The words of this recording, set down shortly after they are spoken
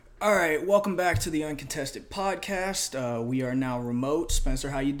All right, welcome back to the Uncontested Podcast. We are now remote. Spencer,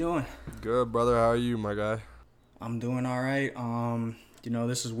 how you doing? Good, brother. How are you, my guy? I'm doing all right.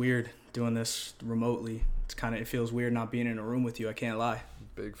 This is weird doing this remotely. It feels weird not being in a room with you. I can't lie.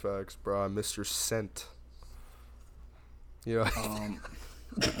 Big facts, bro. I missed your scent. Yeah.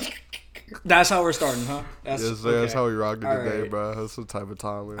 That's how we're starting, huh? That's how we rocked it All today, right. bro. That's the type of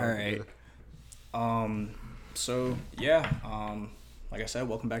time we All right. Like I said,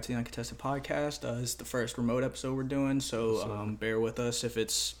 welcome back to the Uncontested Podcast. This is the first remote episode we're doing, so bear with us if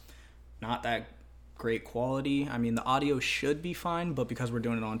it's not that great quality. I mean, the audio should be fine, but because we're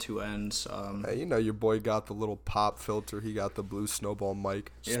doing it on two ends. Hey, your boy got the little pop filter. He got the blue snowball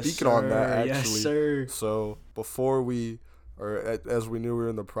mic. Yes, Speaking on that, actually. Yes, sir. So as we knew we were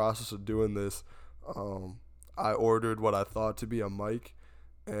in the process of doing this, I ordered what I thought to be a mic.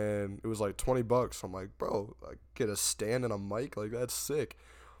 And it was like $20. I'm like, bro, like get a stand and a mic, like that's sick.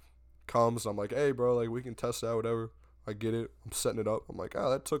 Comes, I'm like, hey, bro, like we can test it out, whatever. I get it. I'm setting it up. I'm like,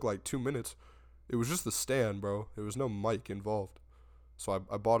 that took like 2 minutes. It was just the stand, bro. There was no mic involved. So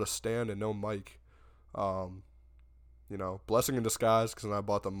I bought a stand and no mic. Blessing in disguise, because then I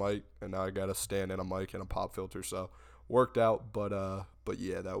bought the mic and now I got a stand and a mic and a pop filter. So worked out, but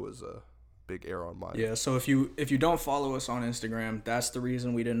yeah, that was a big error on mine. Yeah, so if you don't follow us on Instagram, that's the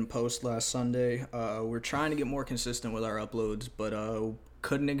reason we didn't post last Sunday. We're trying to get more consistent with our uploads, but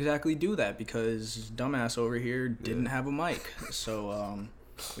couldn't exactly do that because dumbass over here didn't have a mic. So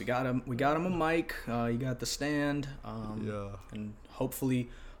we got him a mic. He got the stand. And hopefully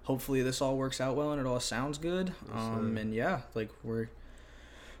this all works out well and it all sounds good.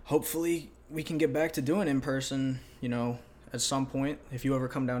 Hopefully we can get back to doing in person, at some point. If you ever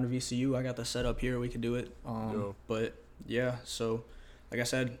come down to VCU, I got the setup here. We could do it. But yeah, so like I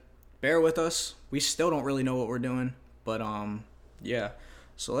said, bear with us. We still don't really know what we're doing, but yeah.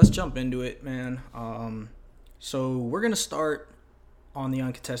 So let's jump into it, man. So we're gonna start on the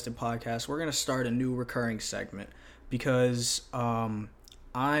Uncontested Podcast. We're gonna start a new recurring segment because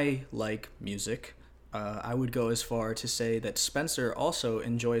I like music. I would go as far to say that Spencer also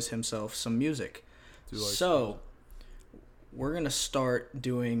enjoys himself some music. We're going to start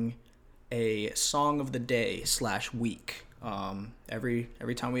doing a song of the day /week.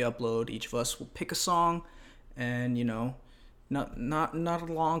 Every time we upload, each of us will pick a song and, not a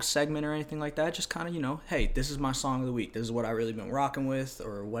long segment or anything like that. Just kind of, hey, this is my song of the week. This is what I really been rocking with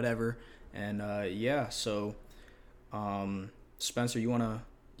or whatever. And, Spencer, you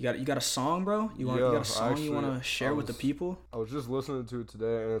got a song, bro? You got a song you want to share with the people? I was just listening to it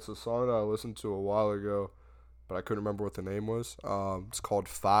today, and it's a song that I listened to a while ago, but I couldn't remember what the name was. It's called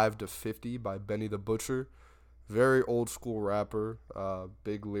 5 to 50 by Benny the Butcher. Very old school rapper,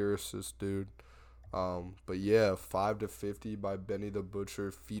 big lyricist dude. But yeah, 5 to 50 by Benny the Butcher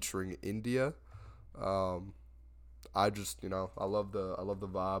featuring India. I just, I love the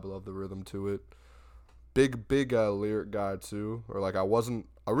vibe, I love the rhythm to it. Big lyric guy too. Or like I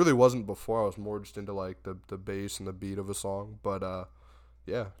really wasn't before. I was more just into like the bass and the beat of a song. But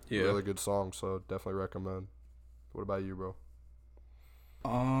yeah, really good song, so definitely recommend. What about you, bro?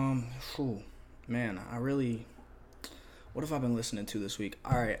 What have I been listening to this week?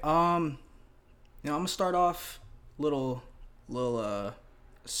 All right, I'm gonna start off little not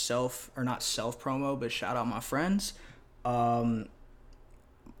self promo, but shout out my friends. My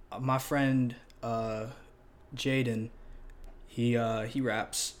friend Jaden, he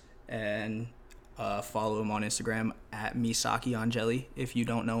raps, and follow him on Instagram at MisakiOnJelly if you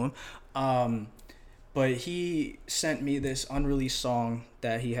don't know him. But he sent me this unreleased song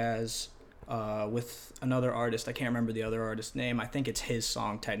that he has with another artist. I can't remember the other artist's name. I think it's his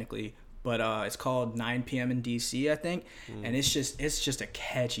song technically, but it's called 9 p.m. in DC, I think. And it's just a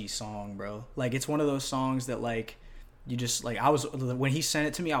catchy song, bro. Like it's one of those songs that like you just like when he sent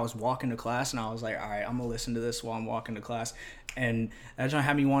it to me, I was walking to class and I was like, all right, I'm gonna listen to this while I'm walking to class. And that just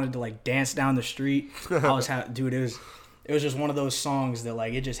had me wanted to like dance down the street. Dude, it was just one of those songs that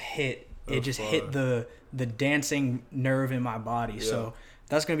like it just hit. It just hit the dancing nerve in my body. Yeah. So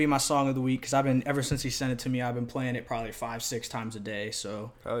that's going to be my song of the week because ever since he sent it to me, I've been playing it probably 5-6 times a day.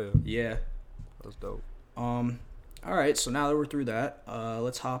 So hell yeah. Yeah. That's dope. All right, so now that we're through that,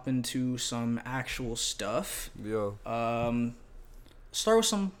 let's hop into some actual stuff. Yeah. Start with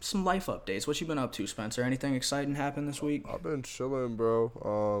some life updates. What you been up to, Spencer? Anything exciting happened this week? I've been chilling,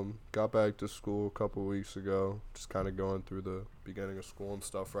 bro. Got back to school a couple weeks ago. Just kind of going through the beginning of school and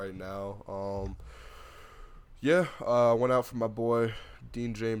stuff right now. Went out for my boy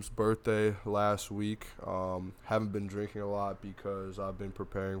Dean James' birthday last week. Haven't been drinking a lot because I've been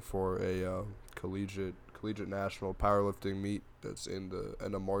preparing for a collegiate collegiate national powerlifting meet that's in the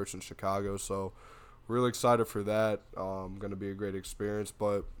end of March in Chicago. So really excited for that. Going to be a great experience.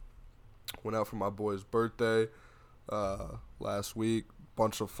 But went out for my boy's birthday last week.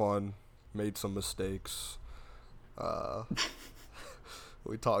 Bunch of fun. Made some mistakes.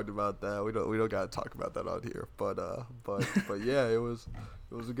 We talked about that. We don't got to talk about that on here. But yeah, it was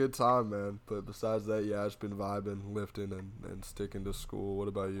a good time, man. But besides that, yeah, I've just been vibing, lifting, and sticking to school. What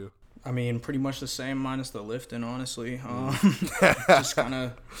about you? I mean, pretty much the same, minus the lifting, honestly. Just kind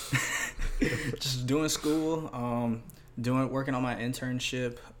of just doing school, working on my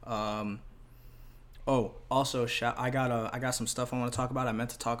internship. Also, I got some stuff I want to talk about. I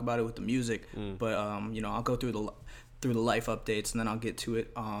meant to talk about it with the music, but I'll go through the life updates and then I'll get to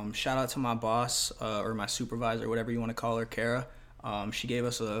it. Shout out to my boss or my supervisor, whatever you want to call her, Kara. She gave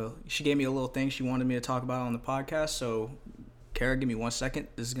me a little thing she wanted me to talk about on the podcast. So, Kara, give me 1 second.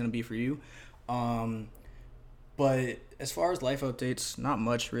 This is gonna be for you. But as far as life updates, not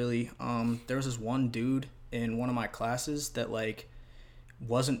much really. There was this one dude in one of my classes that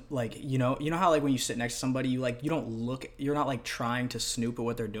wasn't you know how when you sit next to somebody you're not trying to snoop at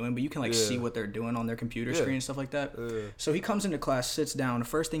what they're doing, but you can see what they're doing on their computer screen and stuff like that. So he comes into class, sits down. The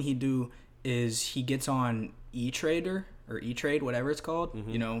first thing he do is he gets on E-Trader or E-Trade, whatever it's called.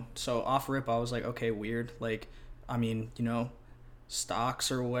 So off rip I was like, okay, weird.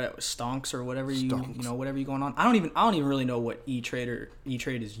 Stocks or what, stonks or whatever whatever you going on. I don't even really know what E-Trade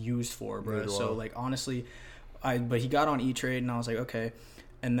is used for, bro. So honestly, but he got on E-Trade and I was like, okay.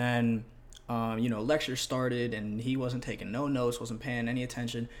 And then, lecture started and he wasn't taking no notes, wasn't paying any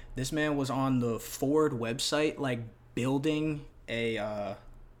attention. This man was on the Ford website, building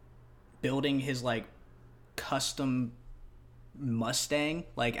his custom Mustang,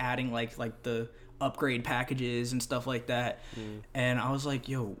 adding the upgrade packages and stuff like that. And I was like,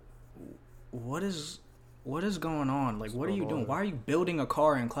 yo, what is going on? What are you doing? Why are you building a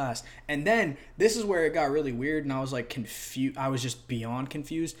car in class? And then this is where it got really weird and I was confused. I was just beyond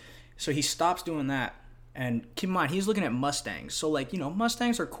confused. So he stops doing that. And keep in mind, he's looking at Mustangs. So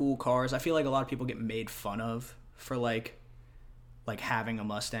Mustangs are cool cars. I feel like a lot of people get made fun of for having a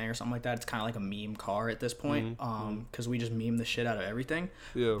Mustang or something like that. It's kind of like a meme car at this point. Because we just meme the shit out of everything.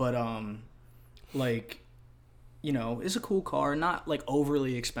 Yeah. But it's a cool car, not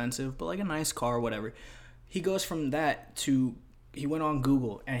overly expensive, but a nice car, whatever. He goes from that to, he went on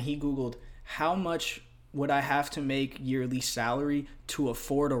Google and he Googled how much would I have to make yearly salary to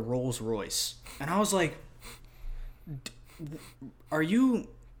afford a Rolls Royce. And I was like,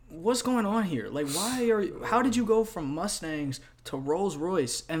 what's going on here? How did you go from Mustangs to Rolls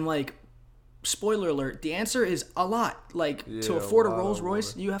Royce? And spoiler alert, the answer is a lot. To afford a Rolls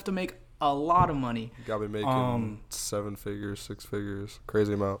Royce, you have to make a lot of money. You gotta be making 7 figures, 6 figures,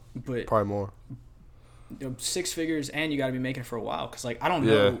 crazy amount, but probably more. 6 figures, and you gotta be making it for a while. Cause I don't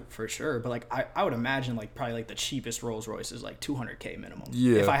know for sure, but I would imagine probably the cheapest Rolls Royce is $200K minimum.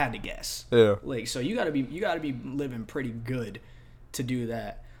 Yeah. If I had to guess. Yeah. So you gotta be living pretty good to do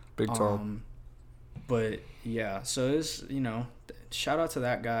that. Big time. But yeah, so it's shout out to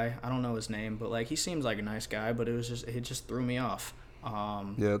that guy. I don't know his name, but he seems like a nice guy, but it just threw me off.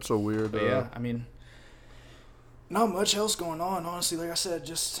 Yeah, it's so weird. Yeah, I mean, not much else going on, honestly. Like I said,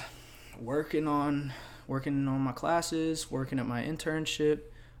 just working on my classes, working at my internship.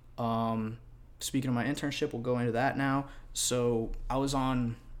 Speaking of my internship, we'll go into that now. So I was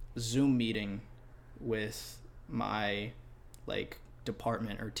on Zoom meeting with my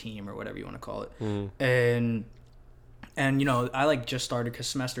department or team or whatever you want to call it, and I just started because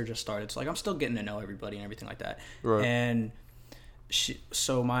semester just started, so I'm still getting to know everybody and everything like that. Right. And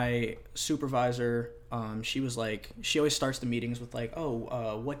so my supervisor, she was she always starts the meetings with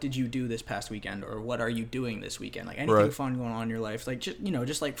what did you do this past weekend, or what are you doing this weekend? Anything fun going on in your life,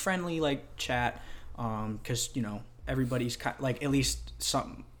 just friendly chat, because everybody's at least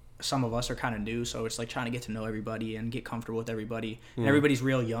some of us are kind of new, so it's trying to get to know everybody and get comfortable with everybody. And everybody's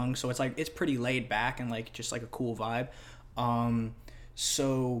real young, so it's pretty laid back and just a cool vibe.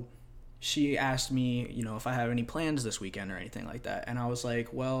 So she asked me, if I have any plans this weekend or anything like that. And I was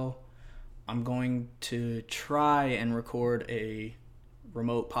like, well, I'm going to try and record a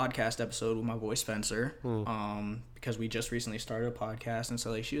remote podcast episode with my boy Spencer, because we just recently started a podcast. And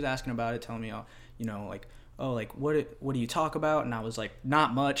so she was asking about it, telling me, what do you talk about? And I was like,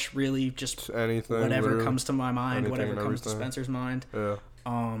 not much really, just anything, whatever comes to my mind, whatever comes to Spencer's mind. Yeah.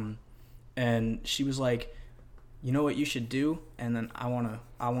 And she was like, you know what you should do? And then I want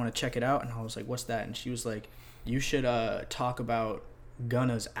to check it out. And I was like, what's that? And she was like, you should talk about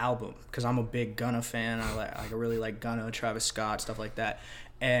Gunna's album, because I'm a big Gunna fan. I really like Gunna, Travis Scott, stuff like that.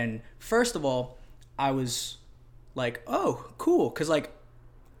 And first of all, I was like, oh, cool, because like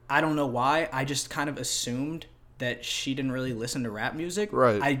I don't know why, I just kind of assumed that she didn't really listen to rap music.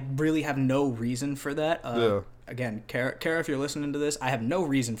 Right. I really have no reason for that. Yeah. Again, Kara, if you're listening to this, I have no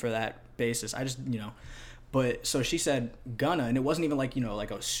reason for that basis. I just, but so she said Gunna, and it wasn't even like,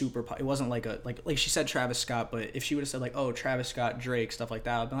 like a super, it wasn't like a, like she said Travis Scott, but if she would have said like, oh, Travis Scott, Drake, stuff like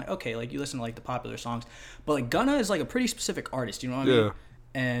that, I'd be like, okay, like you listen to like the popular songs. But like Gunna is like a pretty specific artist, you know what I mean?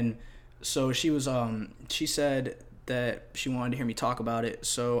 And so she said that she wanted to hear me talk about it.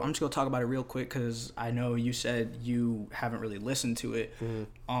 So I'm just going to talk about it real quick because I know you said you haven't really listened to it.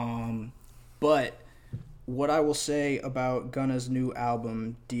 But what I will say about Gunna's new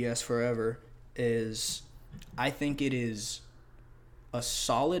album, DS Forever, is I think it is a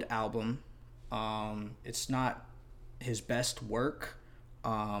solid album. It's not his best work.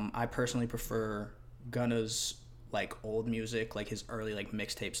 I personally prefer Gunna's like old music, like his early like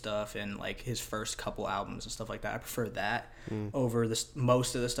mixtape stuff and like his first couple albums and stuff like that. I prefer that over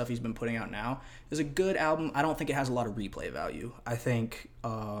most of the stuff he's been putting out now. It's a good album. I don't think it has a lot of replay value. I think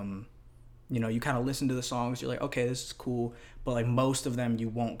you kind of listen to the songs, you're like, okay, this is cool, but like most of them you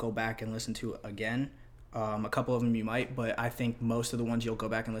won't go back and listen to again. A couple of them you might, but I think most of the ones you'll go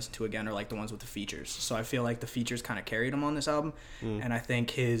back and listen to again are like the ones with the features. So I feel like the features kind of carried him on this album, and I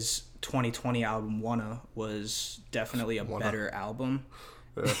think his 2020 album Wanna was definitely a better album.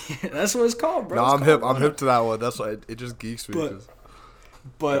 Yeah. That's what it's called, bro. No, I'm hip. I'm hip to that one. That's why it just geeks me.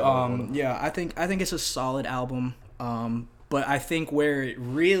 Yeah, I think it's a solid album. But I think where it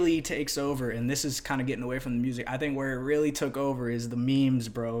really takes over, and this is kind of getting away from the music, I think where it really took over is the memes,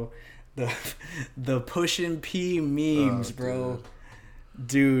 bro. The Pushin' P memes, bro.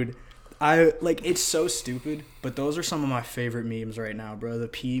 Dude, I like, it's so stupid, but those are some of my favorite memes right now, bro. The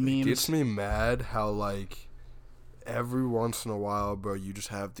P memes. It gets me mad how like every once in a while, bro, you just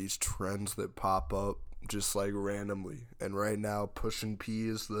have these trends that pop up just like randomly. And right now Pushin' P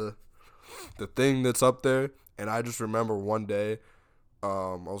is the thing that's up there. And I just remember one day, I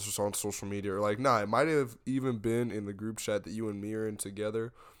was just on social media, or like, it might have even been in the group chat that you and me are in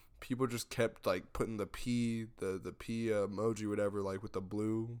together. People just kept like putting the P emoji, whatever, like with the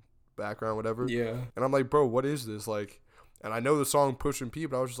blue background, whatever. Yeah. And I'm like, bro, what is this? Like, and I know the song Pushin' P,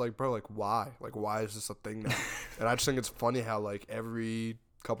 but I was just like, bro, like, why? Like, why is this a thing now? And I just think it's funny how like every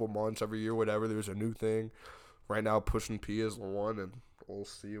couple months, every year, whatever, there's a new thing. Right now, Pushin' P is the one, and we'll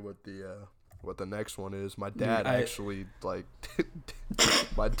see what the next one is. My dad actually like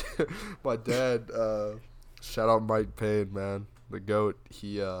my dad. Shout out Mike Payne, man. The GOAT,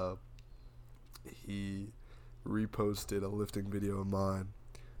 he reposted a lifting video of mine,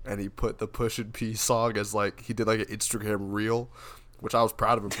 and he put the Pushin' P song as like, he did like an Instagram reel, which I was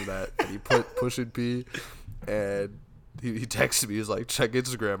proud of him for that. And he put Pushin' P, and he texted me, he was like, check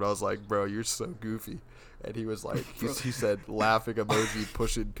Instagram, and I was like, bro, you're so goofy. And he was like, he said laughing emoji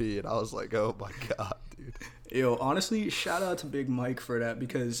Pushin' P, and I was like, oh my god, dude. Yo, honestly, shout out to Big Mike for that,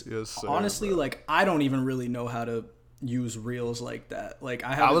 because Yes, sir, honestly, bro. like, I don't even really know how to use reels like that. Like,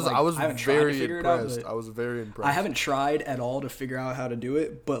 I was haven't tried to very figure impressed. it out, I was very impressed. I haven't tried at all to figure out how to do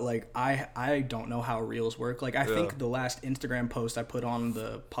it, but like I don't know how reels work. Like, I think the last Instagram post I put on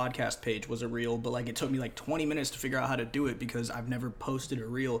the podcast page was a reel, but like it took me like 20 minutes to figure out how to do it because I've never posted a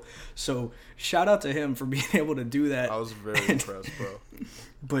reel. So shout out to him for being able to do that. I was very impressed, bro.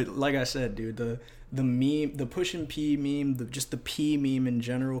 But like I said, dude, the meme, the Pushin' P meme, just the P meme in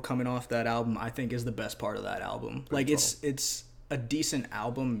general coming off that album, I think is the best part of that album. Like, it's a decent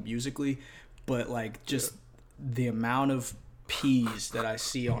album musically, but like just the amount of P's that I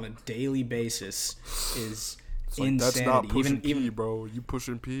see on a daily basis is like, insanity. that's not Pushin' P, even bro. You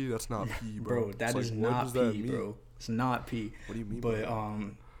Pushin' P, that's not P, bro. bro, that it's is like, not P, bro. It's not P. What do you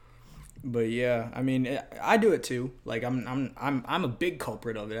mean? But yeah, I mean, I do it too. Like, I'm a big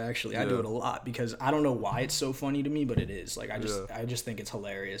culprit of it, actually. I do it a lot because I don't know why it's so funny to me, but it is. Like, I just think it's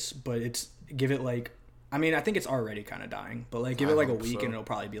hilarious. But give it like, I mean, I think it's already kind of dying, but like give it like a week and it'll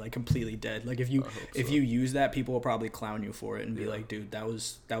probably be like completely dead. Like, if you use that, people will probably clown you for it and be like, dude, that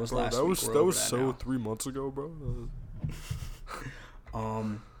was bro, last week. That was so now. 3 months ago, bro.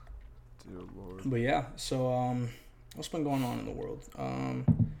 Dear Lord. But yeah, so what's been going on in the world?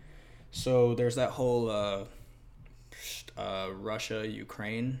 So there's that whole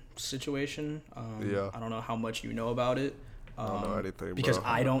Russia-Ukraine situation. I don't know how much you know about it. I don't know anything, because bro.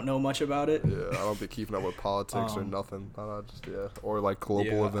 I don't know much about it. Yeah, I don't be keeping up with politics or nothing. Or like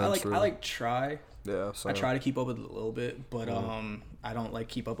global events. I try. Yeah, same. I try to keep up with it a little bit, but I don't like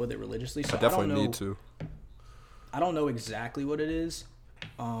keep up with it religiously. So I definitely need to. I don't know exactly what it is.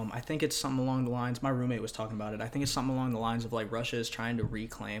 I think it's something along the lines. My roommate was talking about it. I think it's something along the lines of like Russia is trying to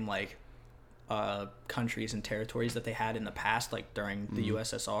reclaim like countries and territories that they had in the past, like during the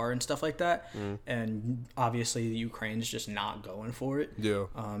USSR and stuff like that. And obviously the Ukraine's just not going for it. Yeah.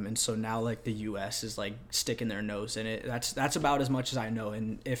 And so now like the US is like sticking their nose in it. That's about as much as I know.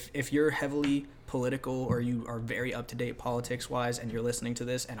 And if you're heavily political or you are very up to date politics wise and you're listening to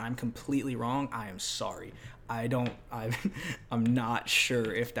this and I'm completely wrong, I am sorry. I'm not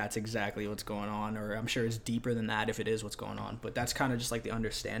sure if that's exactly what's going on, or I'm sure it's deeper than that if it is what's going on, but that's kind of just like the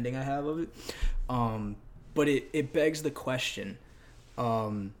understanding I have of it. But it begs the question, what's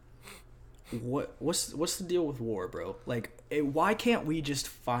the deal with war, bro? Like, why can't we just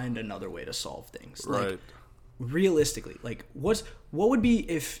find another way to solve things? Right. Like, realistically, like, what would be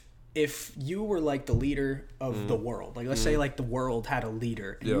if you were like the leader of the world, like let's say like the world had a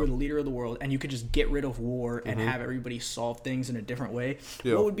leader and you were the leader of the world and you could just get rid of war and have everybody solve things in a different way.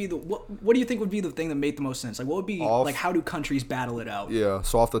 What would be what do you think would be the thing that made the most sense? Like what would be like, how do countries battle it out? Yeah,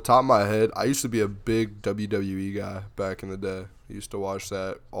 so off the top of my head, I used to be a big WWE guy back in the day. I used to watch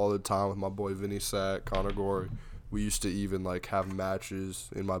that all the time with my boy Vinny Sack, Conor Gorey. We used to even like have matches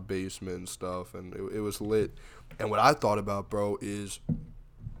in my basement and stuff, and it was lit. And what I thought about, bro, is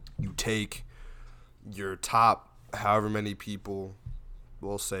you take your top however many people,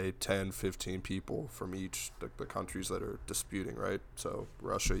 we'll say 10, 15 people from each the countries that are disputing, right? So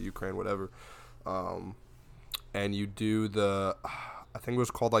Russia, Ukraine, whatever. And you do I think it was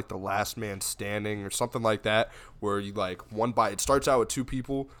called like the last man standing or something like that, where you like it starts out with two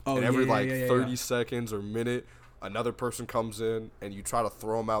people and every 30 seconds or minute, another person comes in and you try to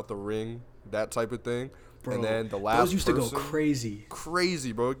throw them out the ring, that type of thing. Bro, and then the last those used person, to go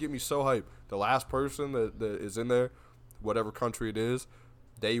crazy, bro. It get me so hype. The last person that is in there, whatever country it is,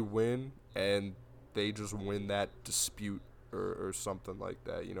 they win and they just win that dispute or something like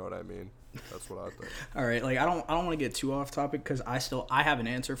that. You know what I mean? That's what I think. All right, like I don't want to get too off topic because I have an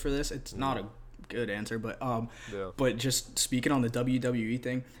answer for this. It's not a good answer, but but just speaking on the WWE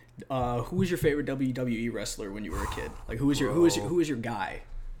thing, who was your favorite WWE wrestler when you were a kid? Like who was your guy?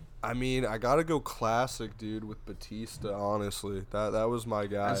 I mean, I gotta go classic, dude, with Batista. Honestly, that was my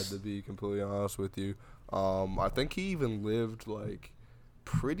guy. To be completely honest with you, I think he even lived like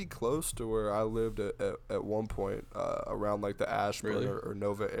pretty close to where I lived at one point, around like the Ashburn or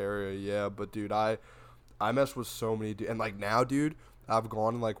Nova area. Yeah, but dude, I messed with so many and like now, dude, I've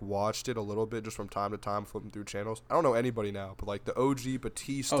gone and like watched it a little bit just from time to time, flipping through channels. I don't know anybody now, but like the OG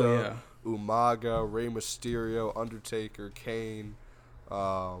Batista, Umaga, Rey Mysterio, Undertaker, Kane.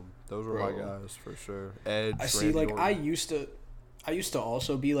 Those were my guys for sure. Edge. I see. Like Orton. I used to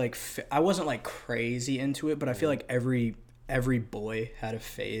also be like I wasn't like crazy into it, but I feel like every boy had a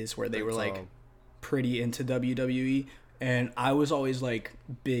phase where they were like pretty into WWE, and I was always like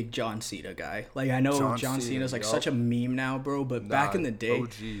big John Cena guy. Like I know John Cena's like such a meme now, bro, but back in the day,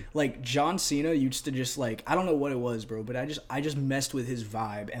 OG. like John Cena used to just like I don't know what it was, bro, but I just messed with his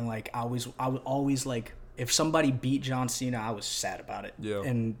vibe, and like I would always like. If somebody beat John Cena, I was sad about it. Yeah.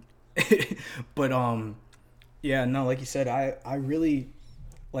 And, but yeah, no, like you said, I really,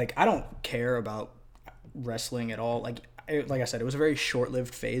 like, I don't care about wrestling at all. Like I said, it was a very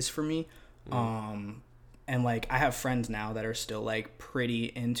short-lived phase for me. And like I have friends now that are still like pretty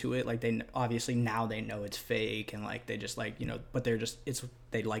into it. Like they obviously now they know it's fake, and like they just like but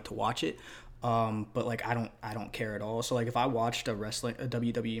they like to watch it. But like I don't care at all. So like if I watched a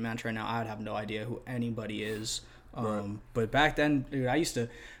WWE match right now, I would have no idea who anybody is. But back then, dude, I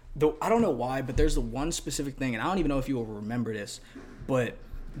don't know why, but there's the one specific thing, and I don't even know if you will remember this, but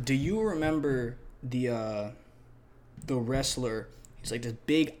do you remember the wrestler? He's like this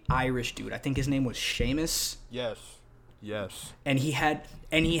big Irish dude. I think his name was Sheamus. Yes. And he had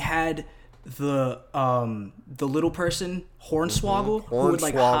the little person Hornswoggle who would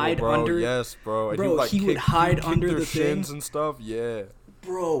like hide bro. under. Yes, bro. Bro, he would hide under the shins thing and stuff. Yeah.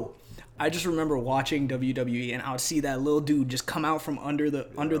 Bro, I just remember watching WWE and I would see that little dude just come out from under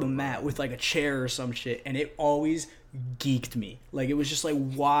the mat with like a chair or some shit, and it always geeked me. Like it was just like,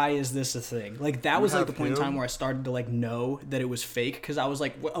 why is this a thing? Like that was like the point in time where I started to like know that it was fake, because I was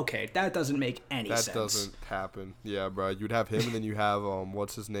like, well, okay, that doesn't make any sense. That doesn't happen. Yeah, bro. You'd have him, and then you have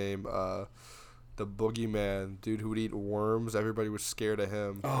what's his name? The boogeyman dude who would eat worms. Everybody was scared of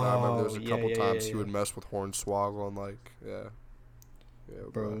him. And I remember there was a couple times he would mess with Hornswoggle and like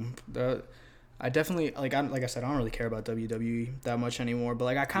bro. I definitely like I said, I don't really care about WWE that much anymore, but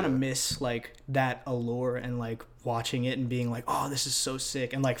like I kind of miss like that allure and like watching it and being like, oh, this is so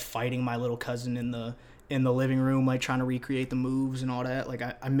sick, and like fighting my little cousin in the living room, like trying to recreate the moves and all that. Like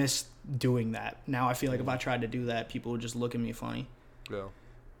I miss doing that. Now I feel like if I tried to do that, people would just look at me funny. Yeah.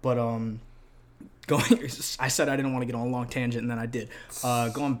 But I said I didn't want to get on a long tangent, and then I did.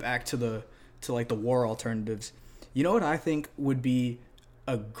 Going back to to like the war alternatives. You know what I think would be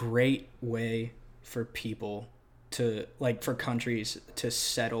a great way for people to like for countries to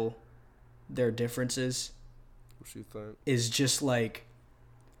settle their differences? What you think? Is just like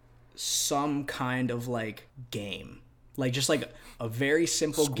some kind of like game, like just like a very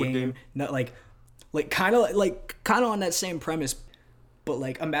simple game, not like kind of on that same premise, but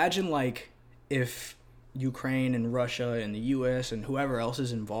like imagine like if Ukraine and Russia and the US and whoever else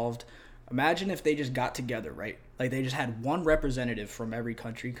is involved, imagine if they just got together, right? Like they just had one representative from every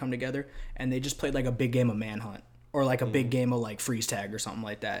country come together and they just played like a big game of Manhunt or like a big game of like freeze tag or something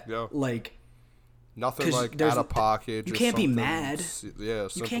like that. Yeah. Like nothing like out of pocket. You can't be mad. Yeah,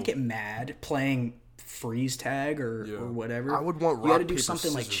 simple. You can't get mad playing freeze tag or whatever. I would want rock, you got to do paper,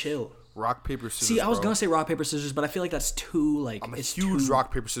 something scissors. like chill. Rock, paper, scissors. See, I was bro. gonna say rock, paper, scissors, but I feel like that's too like. I'm a it's huge too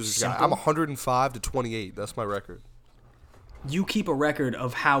rock, paper, scissors simple. guy. I'm 105 to 28. That's my record. You keep a record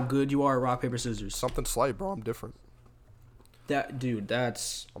of how good you are at rock, paper, scissors. Something slight, bro. I'm different. That dude,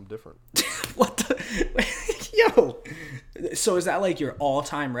 that's I'm different. what the yo. So is that like your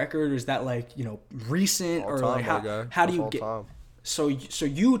all-time record, or is that like recent, All or time, like how do you get? Time. So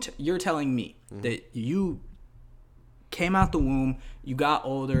you're telling me that you came out the womb, you got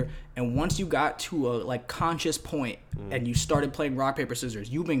older, and once you got to a like conscious point and you started playing rock, paper, scissors,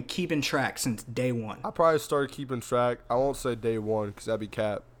 you've been keeping track since day one. I probably started keeping track. I won't say day one because that'd be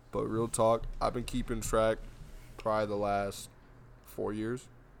cap. But real talk, I've been keeping track probably the last 4 years.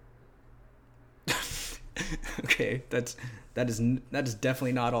 Okay, that is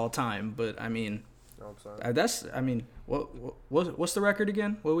definitely not all time, but I mean, You know what I'm saying? what's the record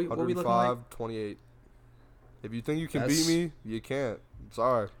again? What we looking like? 105, 28. If you think you can That's- beat me, you can't.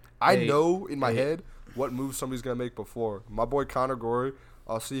 Sorry. I Hey, know in my hey. head what move somebody's going to make before. My boy Connor Gorey,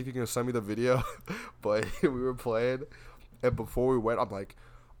 I'll see if he can send me the video. But we were playing, and before we went, I'm like,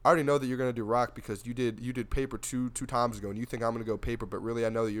 I already know that you're going to do rock because you did paper two times ago, and you think I'm going to go paper, but really I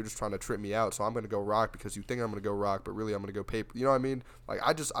know that you're just trying to trip me out, so I'm going to go rock because you think I'm going to go rock, but really I'm going to go paper. You know what I mean? Like,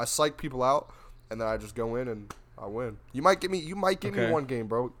 I psych people out, and then I just go in and I win. You might give me Okay. one game,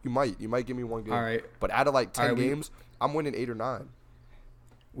 bro. You might give me one game. All right. But out of like 10 All right, games, I'm winning 8 or 9.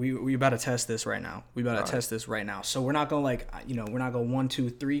 We about to test this right now. Test this right now. So we're not gonna we're not going 1, 2,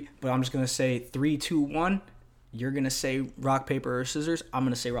 3, but I'm just gonna say 3, 2, 1. You're gonna say rock, paper, or scissors. I'm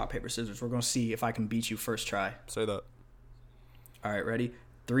gonna say rock, paper, scissors. We're gonna see if I can beat you first try. Say that. All right, ready?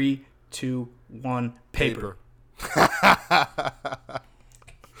 3, 2, 1. Paper.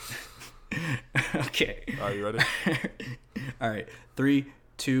 Okay. All right, you ready? All right. 3,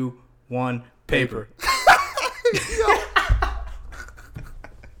 2, 1. Paper.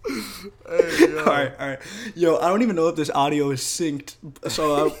 Hey, yo. All right. Yo, I don't even know if this audio is synced.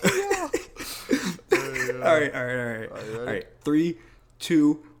 So, Hey, yo. all right. you All ready? right. 3,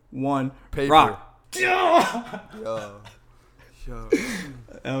 2, 1. Paper. Rock. Yo.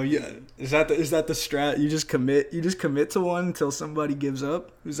 Oh yeah. Is that the strat? You just commit to one until somebody gives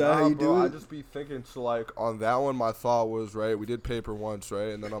up? Is that how you do I it? just be thinking, so like on that one, my thought was, right, we did paper once, right?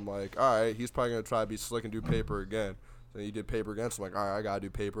 And then I'm like, all right, he's probably going to try to be slick and do paper again. Then you did paper again, so I'm like, all right, I got to do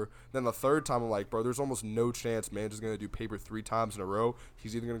paper. Then the third time, I'm like, bro, there's almost no chance Man's is going to do paper 3 times in a row.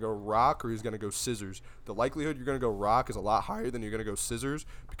 He's either going to go rock or he's going to go scissors. The likelihood you're going to go rock is a lot higher than you're going to go scissors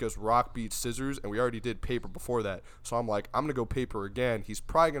because rock beats scissors, and we already did paper before that. So I'm like, I'm going to go paper again. He's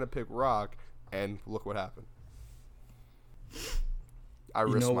probably going to pick rock, and look what happened. I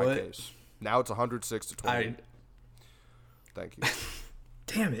risked know my what? case. Now it's 106 to 20. Thank you.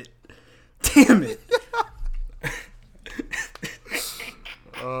 Damn it.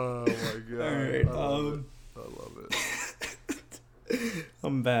 Oh, my God. All right. I love it.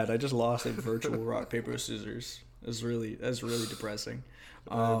 I'm bad. I just lost a virtual rock, paper, scissors. That's really depressing.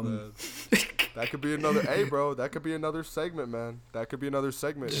 Man. That could be another. Hey, bro, that could be another segment, man. That could be another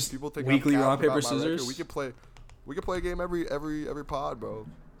segment. Just If people think weekly I'm rock, capping paper, about my record, scissors? we could play a game every pod, bro.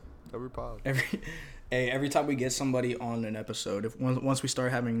 Every pod. Every time we get somebody on an episode, once we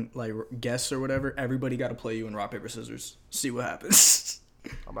start having like guests or whatever, everybody got to play you in rock, paper, scissors. See what happens.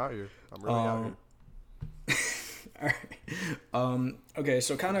 I'm out here. I'm really out here. All right. Okay,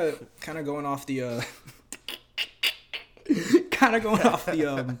 so kind of going off the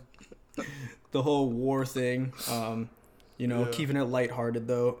the whole war thing. Keeping it lighthearted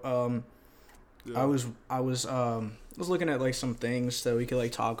though. Yeah. I was looking at like some things that we could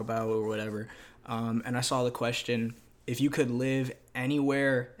like talk about or whatever. And I saw the question, if you could live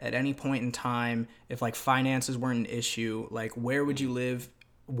anywhere at any point in time, if like finances weren't an issue, like where would you live?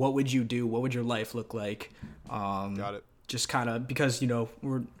 What would you do? What would your life look like? Got it. Just kind of because,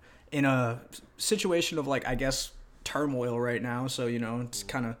 we're in a situation of like, I guess, turmoil right now. So, it's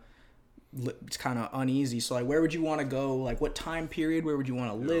kind of it's kind of uneasy. So like, where would you want to go? Like, what time period? Where would you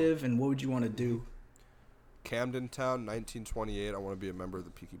want to live? And what would you want to do? Camden Town, 1928. I want to be a member of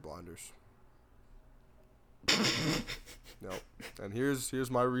the Peaky Blinders. No, and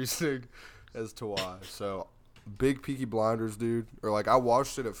here's my reasoning as to why. So, big Peaky Blinders, dude. Or like, I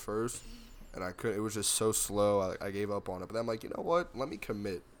watched it at first, and I couldn't. It was just so slow. I gave up on it. But then I'm like, you know what? Let me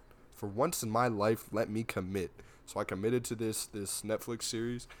commit. For once in my life, let me commit. So I committed to this Netflix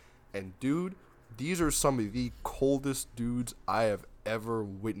series, and dude, these are some of the coldest dudes I have ever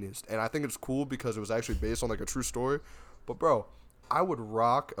witnessed. And I think it's cool because it was actually based on like a true story. But bro, I would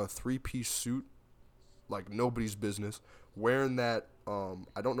rock a 3-piece suit like nobody's business, wearing that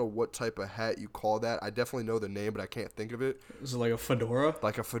I don't know what type of hat you call that. I definitely know the name, but I can't think of it. Is it like a fedora?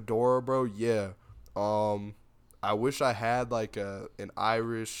 Like a fedora, bro. Yeah. I wish I had like an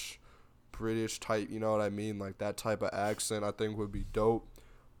Irish, British type, you know what I mean? Like that type of accent I think would be dope.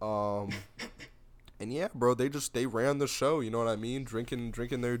 And yeah, bro, they ran the show, you know what I mean? Drinking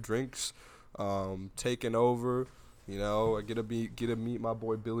their drinks, taking over. You know, I get to meet my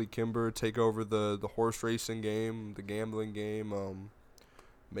boy Billy Kimber, take over the horse racing game, the gambling game,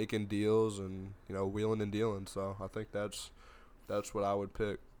 making deals and, you know, wheeling and dealing. So I think that's what I would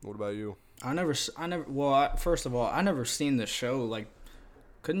pick. What about you? First of all, I never seen the show. Like,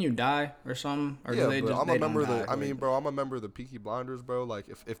 couldn't you die or something? Or yeah, do they but just, I'm a member of the. I mean, bro, I'm a member of the Peaky Blinders, bro. Like,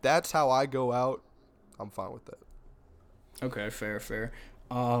 if that's how I go out, I'm fine with that. Okay, fair.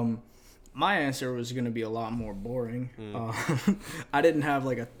 My answer was gonna be a lot more boring. I didn't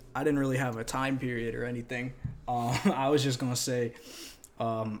really have a time period or anything. I was just gonna say,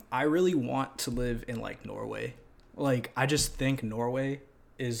 I really want to live in like Norway. Like, I just think Norway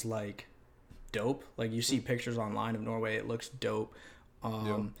is like dope. Like, you see pictures online of Norway, it looks dope.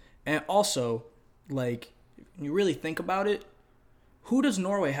 And also, like, when you really think about it, who does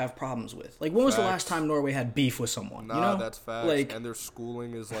Norway have problems with? Like, when was the last time Norway had beef with someone? Nah, you know? That's facts. Like, and their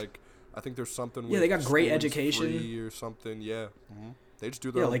schooling is like, I think there's something with they got great schooling's education free or something. Yeah, they just do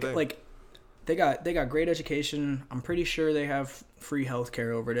their own thing. Like they got great education. I'm pretty sure they have free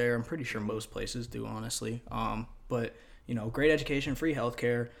healthcare over there. I'm pretty sure most places do, honestly. But you know, great education, free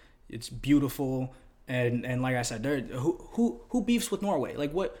healthcare. It's beautiful, and like I said, who beefs with Norway?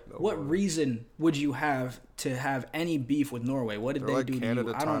 Like, what reason would you have to have any beef with Norway? What did they do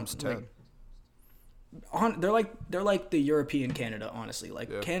Canada to you? times 10. They're like the European Canada, honestly.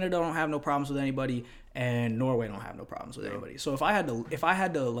 Like, Canada don't have no problems with anybody, and Norway don't have no problems with anybody. So if I had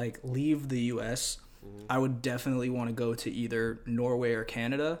to like leave the U.S., I would definitely want to go to either Norway or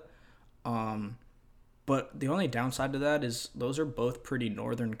Canada. But the only downside to that is those are both pretty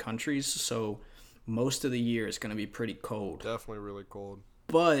northern countries, so most of the year is gonna be pretty cold. Definitely really cold.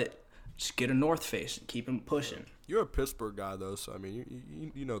 But just get a North Face and keep them pushing. You're a Pittsburgh guy though, so I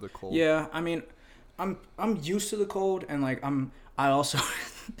mean, you know the cold. Yeah, I mean, I'm used to the cold, and like I also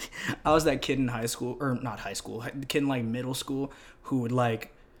I was that kid in high school, or not high school, kid in like middle school who would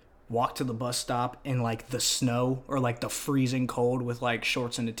like walk to the bus stop in like the snow or like the freezing cold with like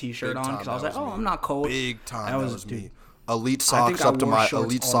shorts and a t-shirt on, because I was like, oh, I'm not cold. Big time, that was me. Elite socks up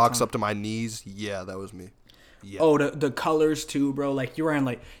to my knees. Yeah, that was me. Yeah. Oh, the colors too, bro. Like, you're wearing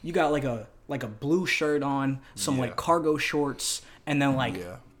like, you got like a blue shirt on, some like cargo shorts, and then like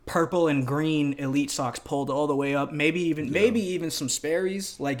purple and green Elite socks pulled all the way up. Maybe even some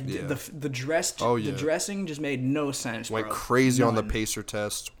Sperry's. Like the dressing just made no sense. Went crazy on the pacer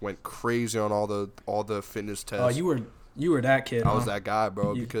test. Went crazy on all the fitness tests. Oh, you were that kid. I was that guy,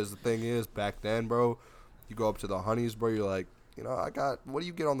 bro. Because the thing is, back then, bro, you go up to the honeys, bro. You're like, you know, what do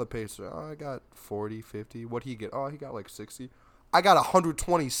you get on the pacer? Oh, I got 40, 50. What did he get? Oh, he got like 60. I got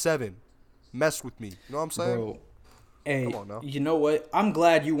 127. Mess with me. You know what I'm saying? Bro, hey, you know what? I'm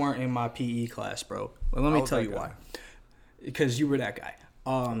glad you weren't in my PE class, bro. Well, let me tell you why. Because you were that guy.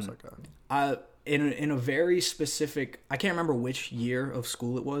 In a very specific, I can't remember which year of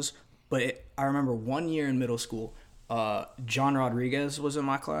school it was, but I remember one year in middle school, John Rodriguez was in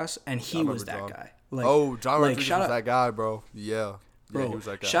my class, and he was that guy. Like, John Rodriguez was that guy, bro. Yeah. Bro, he was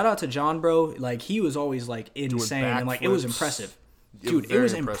that guy. Shout out to John, bro. Like, he was always like insane, and like, it was impressive. Dude, it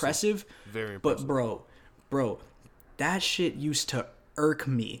was impressive. Very impressive. But bro, that shit used to irk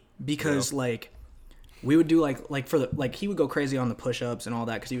me because like we would do like for the like he would go crazy on the push-ups and all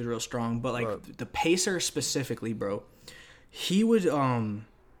that because he was real strong. But like the pacer specifically, bro, he would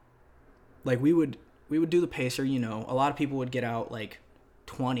like we would do the pacer. You know, a lot of people would get out like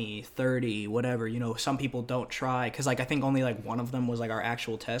 20, 30, whatever. You know, some people don't try because like I think only like one of them was like our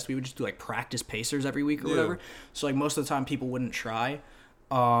actual test. We would just do like practice pacers every week or whatever. So like most of the time people wouldn't try.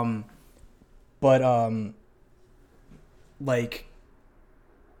 Like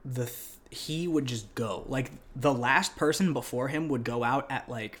he would just go. Like, the last person before him would go out at,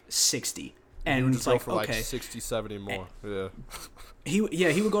 like, 60. And He would it's just go like, for okay. like 60, 70 more. Yeah. He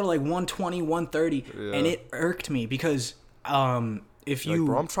would go to, like, 120, 130. Yeah. And it irked me because if You're you... like,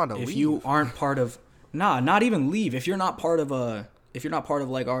 bro, I'm trying to if leave. you aren't part of... not even leave. If you're not part of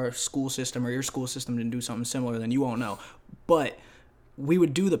like our school system or your school system to do something similar, then you won't know. But we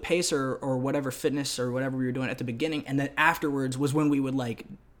would do the pace or whatever fitness or whatever we were doing at the beginning, and then afterwards was when we would like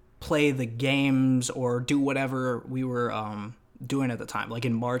play the games or do whatever we were doing at the time. Like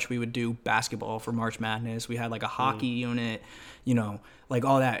in March, we would do basketball for March Madness. We had like a hockey unit, you know, like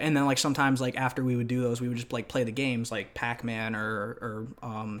all that. And then like sometimes like after we would do those, we would just like play the games like Pac-Man or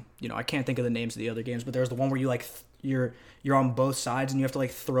you know, I can't think of the names of the other games, but there's the one where you like you're on both sides and you have to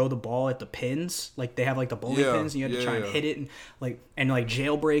like throw the ball at the pins. Like they have like the bowling pins and you have to try and hit it and like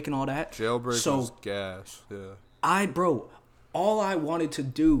jailbreak and all that. Jailbreak was gas. Yeah. All I wanted to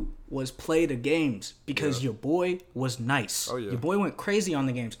do was play the games because your boy was nice. Oh, yeah. Your boy went crazy on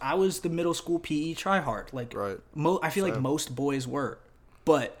the games. I was the middle school PE tryhard. Like, right. I feel like most boys were.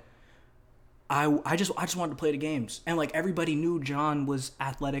 But I just wanted to play the games. And, like, everybody knew John was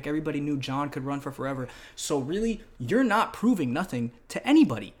athletic. Everybody knew John could run for forever. So, really, you're not proving nothing to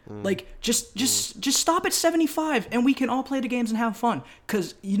anybody. Like, just stop at 75 and we can all play the games and have fun.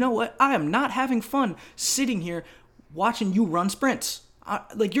 Because, you know what? I am not having fun sitting here watching you run sprints.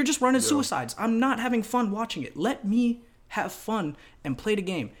 Like, you're just running suicides. I'm not having fun watching it. Let me have fun and play the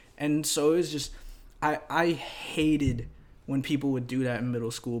game. And so it was just, I hated when people would do that in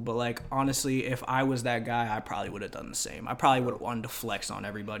middle school. But, like, honestly, if I was that guy, I probably would have done the same. I probably would have wanted to flex on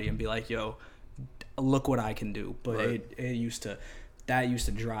everybody and be like, yo, look what I can do. But that used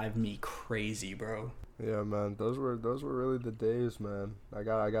to drive me crazy, bro. Yeah, man, those were really the days, man. I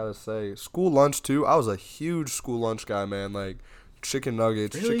gotta say, school lunch too. I was a huge school lunch guy, man. Like chicken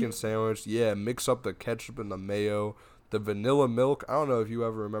nuggets, chicken sandwich. Yeah, mix up the ketchup and the mayo, the vanilla milk. I don't know if you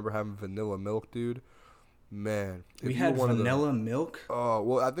ever remember having vanilla milk, dude. Man, we had vanilla milk. Oh,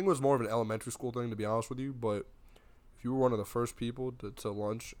 well, I think it was more of an elementary school thing, to be honest with you. But if you were one of the first people to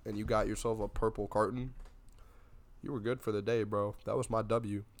lunch and you got yourself a purple carton, you were good for the day, bro. That was my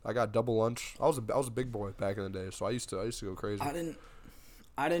W. I got double lunch. I was a big boy back in the day, so I used to go crazy.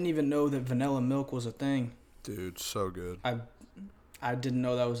 I didn't even know that vanilla milk was a thing. Dude, so good. I didn't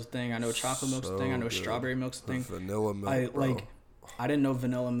know that was a thing. I know chocolate milk's a thing. I know strawberry milk's a thing. Vanilla milk, bro. I didn't know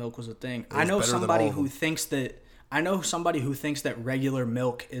vanilla milk was a thing. I know somebody who thinks that regular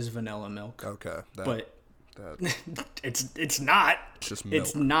milk is vanilla milk. Okay, but it's not. It's just milk.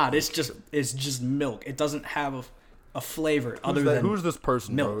 It's not. It's just milk. It doesn't have a flavor other than who's this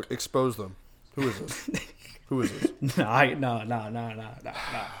person, milk. bro? Expose them. Who is this? Who is this? No. I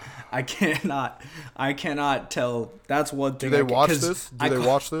cannot tell. That's one thing. Do they watch this? They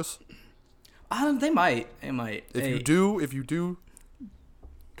watch this? They might. If you do,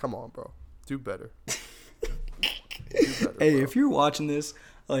 come on, bro. Do better. If you're watching this,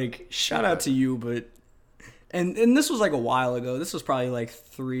 like, shout out to you, but and this was like a while ago. This was probably like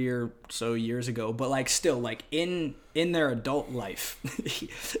 3 or so years ago, but like still, like in their adult life,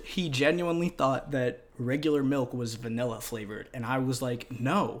 he genuinely thought that regular milk was vanilla flavored, and I was like,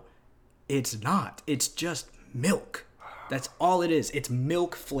 no, it's not. It's just milk. That's all it is. It's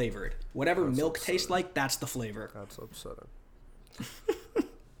milk flavored. Whatever milk tastes like, that's the flavor. That's upsetting.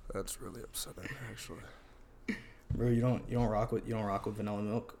 That's really upsetting, actually. Bro, you don't rock with vanilla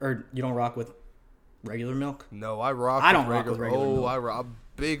milk, or you don't rock with regular milk? No, I rock with regular milk. I'm a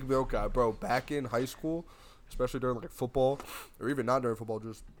big milk guy, bro. Back in high school, especially during like football, or even not during football,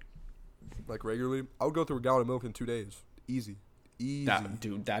 just like regularly, I would go through a gallon of milk in 2 days. Easy.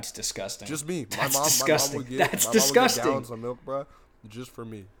 Dude, that's disgusting. Just me. My mom would get gallons of milk, bro, just for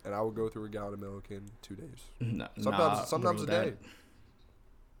me, and I would go through a gallon of milk in 2 days. Sometimes a day.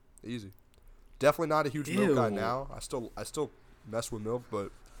 Easy. Definitely not a huge milk guy now. I still mess with milk, but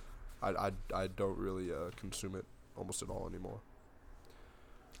I don't really consume it almost at all anymore.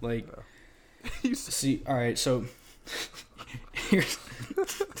 Like, see, all right, so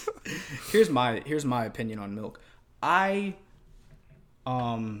here's my opinion on milk. I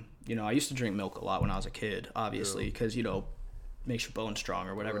used to drink milk a lot when I was a kid, obviously, because makes your bones strong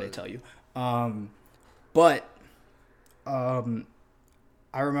or whatever they tell you. But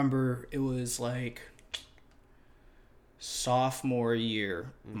I remember it was like sophomore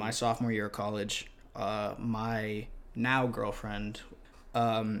year, my sophomore year of college. My now girlfriend,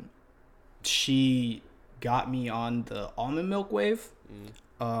 she got me on the almond milk wave,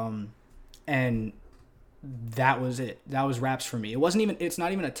 and that was it. That was wraps for me. It's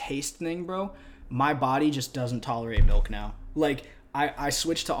not even a taste thing, bro. My body just doesn't tolerate milk now. Like, I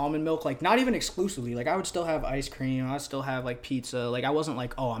switched to almond milk, like not even exclusively. Like I would still have ice cream, I would still have like pizza. Like I wasn't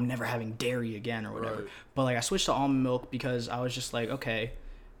like, oh, I'm never having dairy again or whatever. Right. But like I switched to almond milk because I was just like, okay,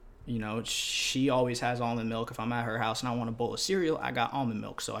 you know, she always has almond milk. If I'm at her house and I want a bowl of cereal, I got almond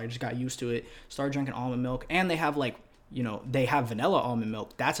milk. So I just got used to it. Started drinking almond milk, and they have like, you know, they have vanilla almond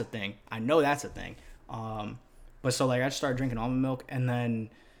milk. That's a thing. I know that's a thing. But so like I just started drinking almond milk, and then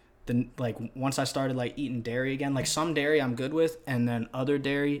like once I started like eating dairy again, like some dairy I'm good with, and then other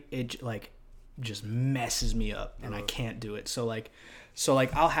dairy it like just messes me up, and I can't do it. So like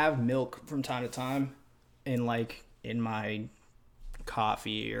I'll have milk from time to time in my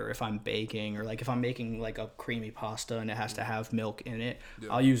coffee, or if I'm baking, or like if I'm making like a creamy pasta and it has to have milk in it,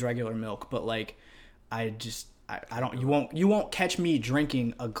 I'll use regular milk. But like I don't. You won't catch me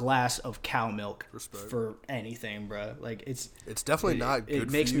drinking a glass of cow milk for anything, bro. Like it's definitely not good.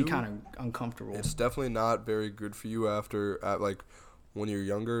 It makes me kind of uncomfortable. It's definitely not very good for you like when you're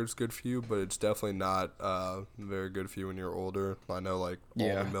younger. It's good for you, but it's definitely not very good for you when you're older. I know like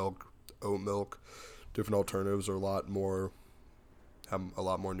almond milk, oat milk, different alternatives are have a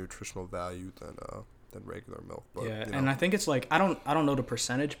lot more nutritional value than regular milk. But, yeah, and I think it's like I don't know the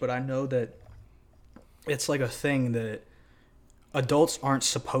percentage, but I know that it's like a thing that adults aren't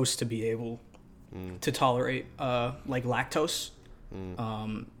supposed to be able to tolerate, like lactose.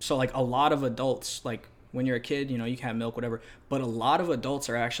 So like a lot of adults, like when you're a kid, you know, you can have milk, whatever, but a lot of adults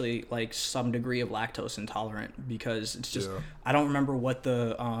are actually like some degree of lactose intolerant, because it's just, I don't remember what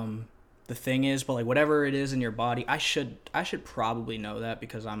the thing is, but like whatever it is in your body, I should probably know that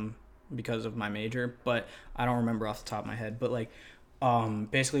because of my major, but I don't remember off the top of my head. But like,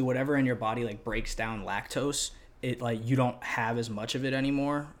 basically whatever in your body like breaks down lactose, it like you don't have as much of it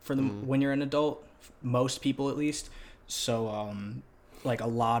anymore for when you're an adult, most people at least. So like a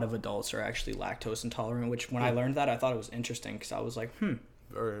lot of adults are actually lactose intolerant, which when I learned that, I thought it was interesting, because I was like,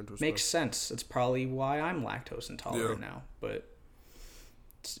 very interesting, makes sense. It's probably why I'm lactose intolerant now. But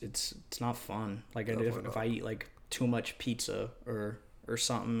it's not fun. Like if I eat like too much pizza or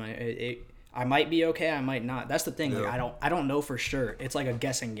something, I might be okay, I might not. That's the thing. Like I don't know for sure. It's like a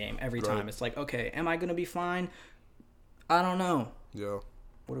guessing game every time. It's like, okay, am I gonna be fine? I don't know. Yeah.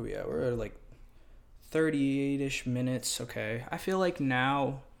 What are we at? We're at like 38-ish minutes. Okay. I feel like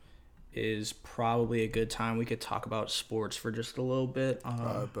now is probably a good time we could talk about sports for just a little bit.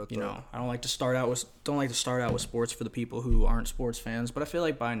 You know, I don't like to start out with sports for the people who aren't sports fans, but I feel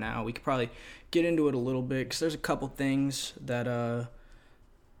like by now we could probably get into it a little bit, because there's a couple things that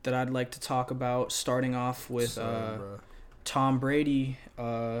I'd like to talk about, starting off with Tom Brady.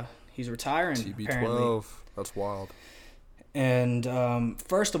 He's retiring, TB12. apparently. That's wild. And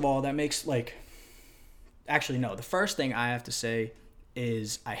first of all, that makes like... Actually, no. The first thing I have to say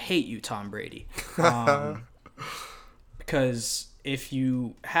is I hate you, Tom Brady. Because if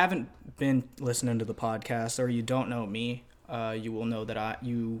you haven't been listening to the podcast, or you don't know me, you will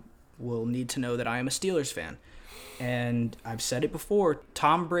need to know that I am a Steelers fan. And I've said it before,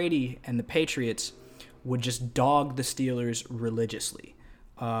 Tom Brady and the Patriots would just dog the Steelers religiously,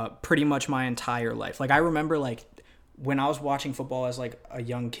 pretty much my entire life. Like I remember, like when I was watching football as like a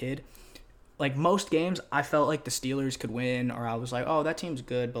young kid, like most games I felt like the Steelers could win, or I was like, oh, that team's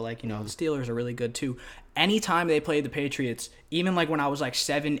good, but like, you know, the Steelers are really good too. Anytime they played the Patriots, even like when I was like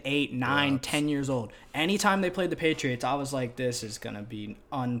 7, 8, 9, 10 years old, anytime they played the Patriots, I was like, this is gonna be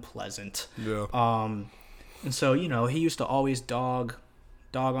unpleasant. And so, you know, he used to always dog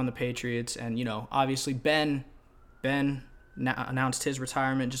on the Patriots. And, you know, obviously Ben announced his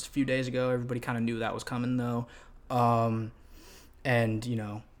retirement just a few days ago. Everybody kind of knew that was coming, though. And, you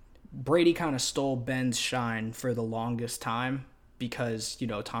know, Brady kind of stole Ben's shine for the longest time, because, you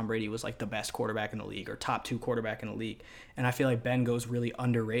know, Tom Brady was like the best quarterback in the league, or top 2 quarterback in the league. And I feel like Ben goes really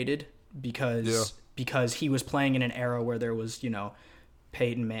underrated because he was playing in an era where there was, you know,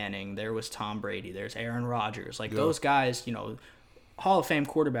 Peyton Manning, there was Tom Brady, there's Aaron Rodgers, like those guys, you know, Hall of Fame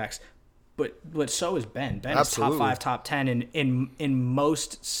quarterbacks, but so is Ben. Ben Absolutely. is top 5, top 10 in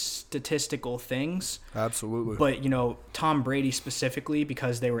most statistical things. Absolutely. But, you know, Tom Brady specifically,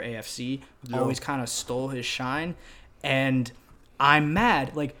 because they were AFC, always kind of stole his shine. And I'm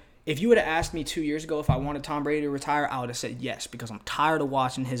mad. Like, if you would have asked me 2 years ago if I wanted Tom Brady to retire, I would have said yes, because I'm tired of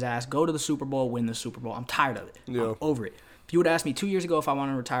watching his ass go to the Super Bowl, win the Super Bowl. I'm tired of it. I'm over it. If you would have asked me 2 years ago if I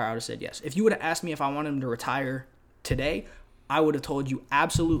wanted to retire, I would have said yes. If you would have asked me if I wanted him to retire today, I would have told you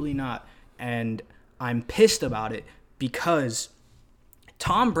absolutely not. And I'm pissed about it, because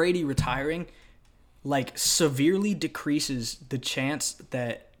Tom Brady retiring like severely decreases the chance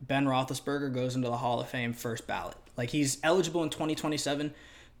that Ben Roethlisberger goes into the Hall of Fame first ballot. Like, he's eligible in 2027.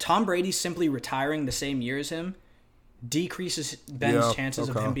 Tom Brady simply retiring the same year as him decreases Ben's chances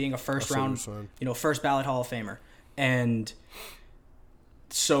of him being a first ballot Hall of Famer. And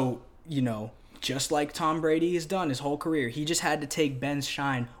so, just like Tom Brady has done his whole career, he just had to take Ben's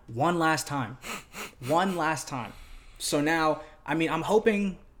shine one last time. So now, I'm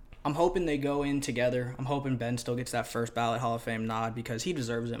hoping they go in together. I'm hoping Ben still gets that first ballot Hall of Fame nod because he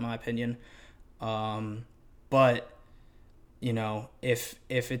deserves it, in my opinion. But if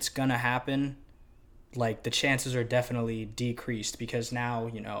it's gonna happen, like, the chances are definitely decreased because now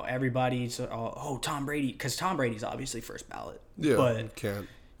everybody's Tom Brady, because Tom Brady's obviously first ballot. Yeah, but can't.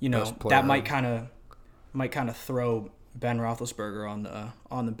 That might kind of throw Ben Roethlisberger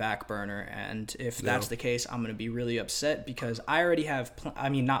on the back burner, and if that's the case, I'm gonna be really upset because I already have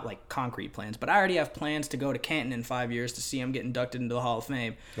not like concrete plans, but I already have plans to go to Canton in 5 years to see him get inducted into the Hall of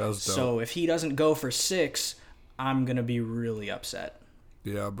Fame. So if he doesn't go for 6, I'm gonna be really upset.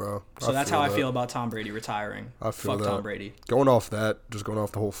 Yeah, bro. So that's how I feel about Tom Brady retiring. Fuck Tom Brady. Going off the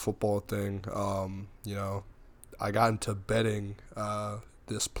whole football thing, I got into betting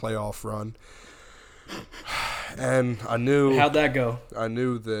this playoff run. And I knew... How'd that go? I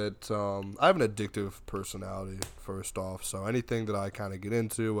knew that I have an addictive personality, first off. So anything that I kind of get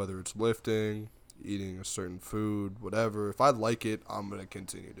into, whether it's lifting, eating a certain food, whatever, if I like it, I'm going to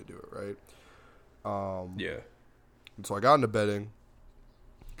continue to do it, right? Yeah. And so I got into betting.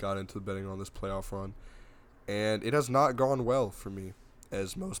 Got into the betting on this playoff run, and it has not gone well for me,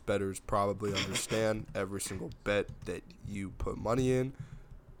 as most bettors probably understand. Every single bet that you put money in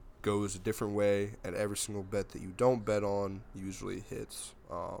goes a different way, and every single bet that you don't bet on usually hits.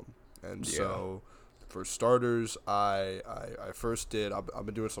 So for starters, I first did, I've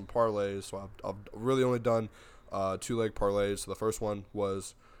been doing some parlays, so I've really only done 2-leg parlays. So the first one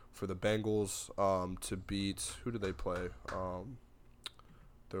was for the Bengals to beat, who did they play?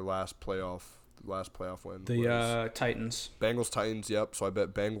 Their last playoff win. The Titans. Bengals-Titans, yep. So I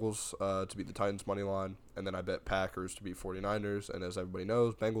bet Bengals to beat the Titans money line, and then I bet Packers to beat 49ers. And as everybody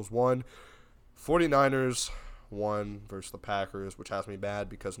knows, Bengals won. 49ers won versus the Packers, which has me bad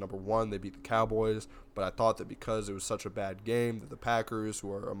because, number one, they beat the Cowboys. But I thought that because it was such a bad game that the Packers,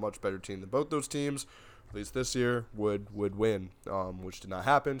 who are a much better team than both those teams, at least this year, would win, which did not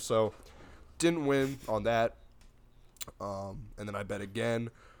happen. So didn't win on that. And then I bet again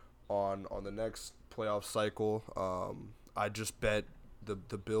on the next playoff cycle. I just bet the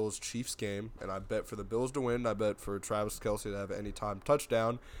Bills-Chiefs game, and I bet for the Bills to win. I bet for Travis Kelce to have any time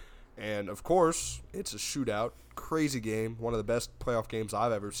touchdown. And, of course, it's a shootout. Crazy game. One of the best playoff games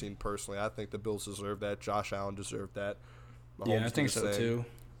I've ever seen personally. I think the Bills deserve that. Josh Allen deserved that. Mahomes I think so, too.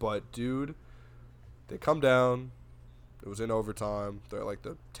 But, dude, they come down. It was in overtime. They're at, like,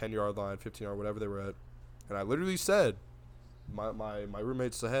 the 10-yard line, 15-yard, whatever they were at. And I literally said, my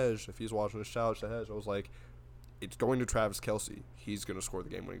roommate Sahej, if he's watching this, shout out Sahej, I was like, it's going to Travis Kelce. He's going to score the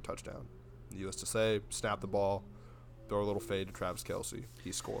game-winning touchdown. Needless to say, snap the ball, throw a little fade to Travis Kelce.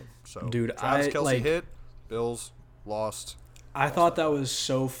 He scored. So, dude, Travis Kelce hit, Bills lost. I thought that was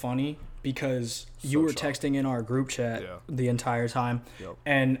so funny because you were texting in our group chat the entire time. Yep.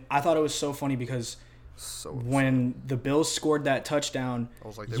 And I thought it was so funny because when the Bills scored that touchdown, I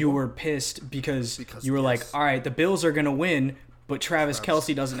was like, you were pissed because you were like, all right, the Bills are going to win, but Travis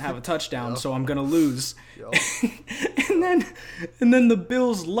Kelce doesn't have a touchdown, so I'm going to lose. and then the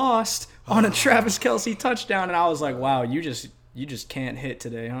Bills lost on a Travis Kelce touchdown, and I was like, wow, you just can't hit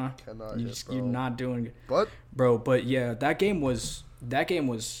today, huh? You're not doing good. But yeah, that game was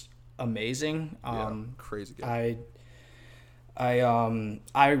amazing. Crazy game.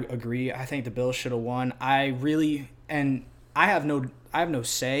 I agree. I think the Bills should have won. I have no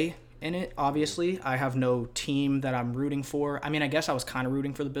say in it, obviously. I have no team that I'm rooting for. I mean, I guess I was kind of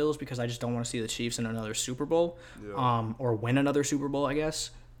rooting for the Bills because I just don't want to see the Chiefs in another Super Bowl, or win another Super Bowl, I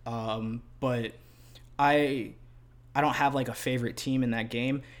guess. But I don't have like a favorite team in that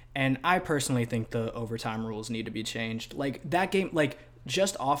game, and I personally think the overtime rules need to be changed. Like that game, like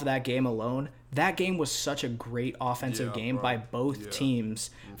just off of that game alone, that game was such a great offensive game by both teams.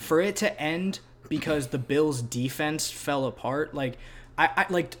 Mm-hmm. For it to end because the Bills' defense fell apart, like I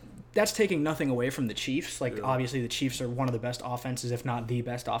like that's taking nothing away from the Chiefs. Like obviously the Chiefs are one of the best offenses, if not the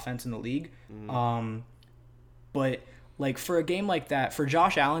best offense in the league. Mm-hmm. But like for a game like that, for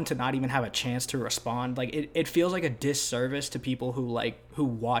Josh Allen to not even have a chance to respond, like it feels like a disservice to people who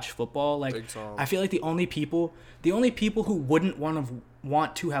watch football. Like I feel like the only people who wouldn't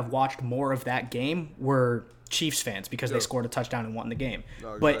want to have watched more of that game were Chiefs fans because they scored a touchdown and won the game.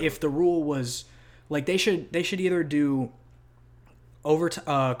 No, exactly. But if the rule was like they should either do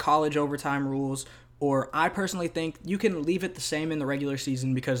college overtime rules or I personally think you can leave it the same in the regular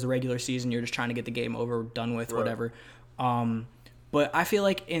season because the regular season you're just trying to get the game over, done with, whatever. But I feel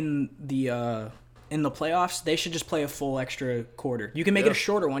like in the playoffs they should just play a full extra quarter. You can make it a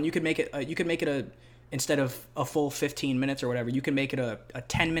shorter one. You could make it a instead of a full 15 minutes or whatever. You can make it a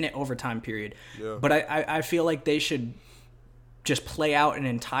 10-minute overtime period. Yeah. But I feel like they should just play out an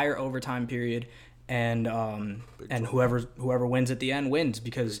entire overtime period. And whoever wins at the end wins,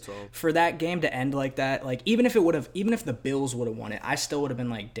 because for that game to end like that, like even if the Bills would have won it, I still would have been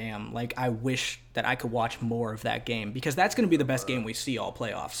like, damn, like I wish that I could watch more of that game, because that's going to be the best game we see all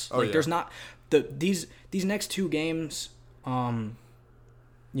playoffs. There's not these next two games,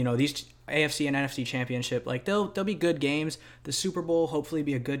 these AFC and NFC championship, like they'll be good games. The Super Bowl hopefully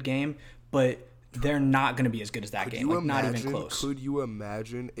be a good game, but they're not going to be as good as that game. Like, not even close. Could you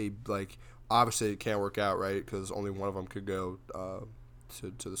imagine obviously it can't work out, right? Because only one of them could go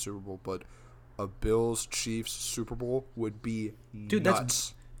to the Super Bowl. But a Bills-Chiefs Super Bowl would be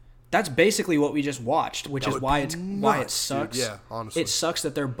nuts. That's basically what we just watched, which is why it sucks. Dude, yeah, honestly, it sucks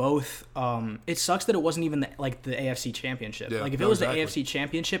that they're both. It sucks that it wasn't even the AFC Championship. Like if it was the AFC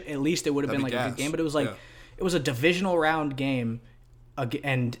Championship, at least it would have been like a good game. But it was it was a divisional round game,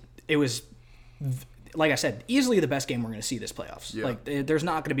 and it was. Like I said, easily the best game we're going to see this playoffs. Yeah. Like, there's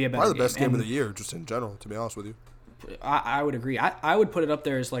not going to be a better game. Probably the best game of the year, just in general, to be honest with you. I would agree. I would put it up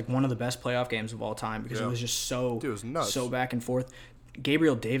there as, like, one of the best playoff games of all time, because it was just so back and forth.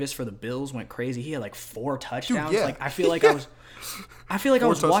 Gabriel Davis for the Bills went crazy. He had, like, 4 touchdowns. Like, I feel like I was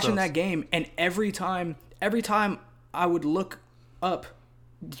watching that game, and every time I would look up,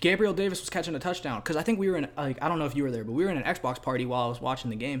 Gabriel Davis was catching a touchdown, because I think we were in, like, I don't know if you were there, but we were in an Xbox party while I was watching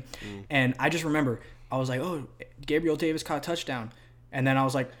the game, and I just remember I was like, oh, Gabriel Davis caught a touchdown, and then I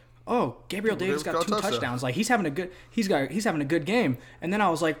was like, oh, Gabriel Davis got 2 touchdowns. Like, he's having a good game, and then I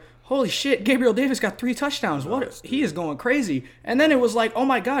was like, holy shit, Gabriel Davis got 3 touchdowns. He is going crazy. And then it was like, oh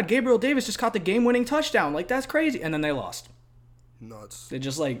my God, Gabriel Davis just caught the game-winning touchdown. Like, that's crazy. And then they lost. Nuts. They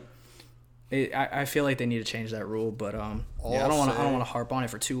just like. I feel like they need to change that rule, but I don't want to harp on it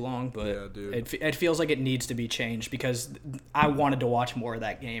for too long, but it feels like it needs to be changed, because I wanted to watch more of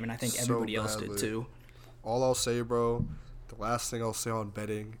that game, and I think everybody else did too. All I'll say, bro, the last thing I'll say on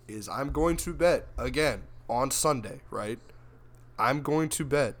betting is I'm going to bet again on Sunday, right? I'm going to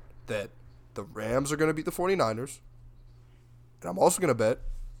bet that the Rams are going to beat the 49ers, and I'm also going to bet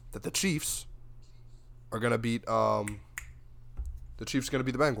that the Chiefs are going to beat the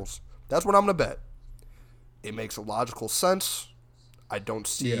Bengals. That's what I'm going to bet. It makes a logical sense. I don't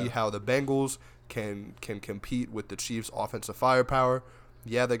see how the Bengals can compete with the Chiefs' offensive firepower.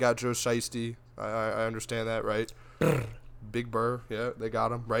 Yeah, they got Joe Shiesty. I understand that, right? Big Burr. Yeah, they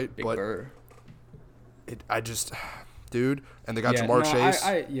got him, right? Big Burr. Dude, and they got Jamar Chase.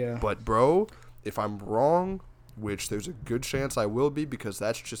 But, bro, if I'm wrong, which there's a good chance I will be, because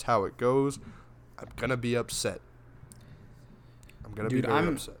that's just how it goes, I'm going to be upset. I'm going to be very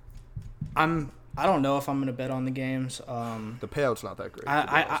upset. I don't know if I'm gonna bet on the games. The payout's not that great.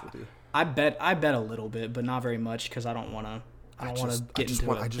 I bet a little bit, but not very much, because I don't want to get into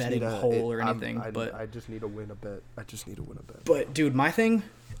a betting hole or anything. But I just need to win a bet. But dude, my thing,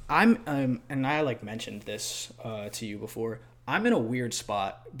 and I like mentioned this to you before. I'm in a weird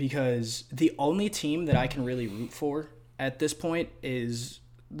spot, because the only team that I can really root for at this point is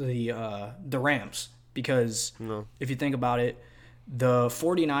the Rams, because if you think about it. The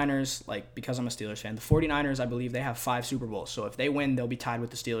 49ers, like, because I'm a Steelers fan, the 49ers, I believe they have 5 Super Bowls. So if they win, they'll be tied with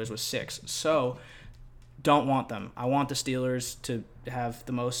the Steelers with 6. So don't want them. I want the Steelers to have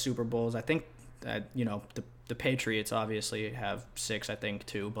the most Super Bowls. I think that, the Patriots obviously have 6, I think,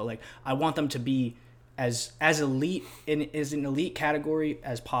 too. But, like, I want them to be as elite as an elite category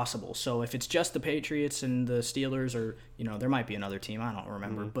as possible. So if it's just the Patriots and the Steelers, or, there might be another team, I don't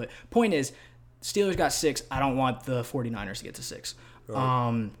remember. But point is, Steelers got 6. I don't want the 49ers to get to 6.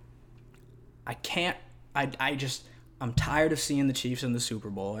 Right. I can't. I'm tired of seeing the Chiefs in the Super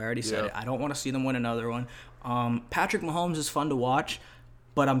Bowl. I already said it. I don't want to see them win another one. Patrick Mahomes is fun to watch,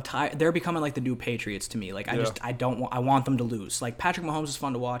 but I'm tired. They're becoming like the new Patriots to me. Like, I want them to lose. Like, Patrick Mahomes is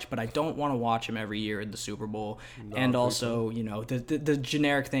fun to watch, but I don't want to watch him every year in the Super Bowl. And also, the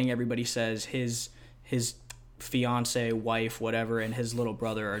generic thing everybody says, his fiance, wife, whatever, and his little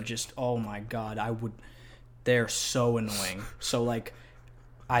brother are just, oh my God, they're so annoying. So, like,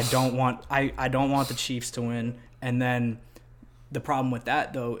 I don't want the Chiefs to win. And then the problem with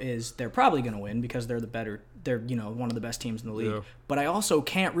that, though, is they're probably going to win, because they're one of the best teams in the league. Yeah. But I also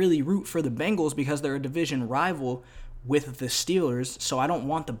can't really root for the Bengals, because they're a division rival with the Steelers. So I don't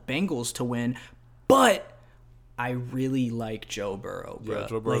want the Bengals to win, but I really like Joe Burrow, bro. Yeah,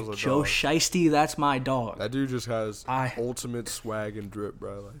 Joe Burrow's like a Joe dog. Shiesty, that's my dog. That dude just has ultimate swag and drip,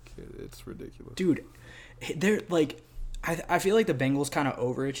 bro. Like it's ridiculous. Dude, they're like, I feel like the Bengals kind of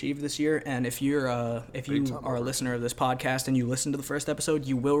overachieved this year. And if you are a listener of this podcast and you listen to the first episode,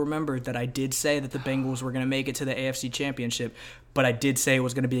 you will remember that I did say that the Bengals were going to make it to the AFC Championship, but I did say it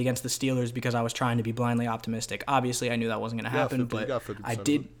was going to be against the Steelers because I was trying to be blindly optimistic. Obviously, I knew that wasn't going to happen, but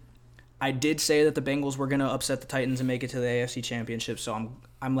I did say that the Bengals were going to upset the Titans and make it to the AFC Championship. So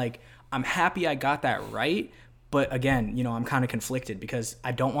I'm happy I got that right. But again, I'm kind of conflicted because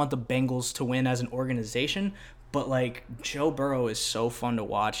I don't want the Bengals to win as an organization. But, like, Joe Burrow is so fun to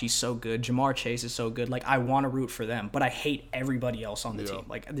watch. He's so good. Jamar Chase is so good. Like, I want to root for them, but I hate everybody else on the team.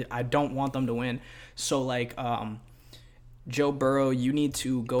 Like, I don't want them to win. So, like, Joe Burrow, you need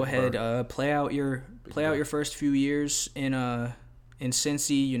to go ahead, play out your first few years in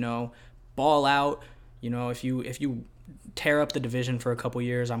Cincy. Ball out. If you tear up the division for a couple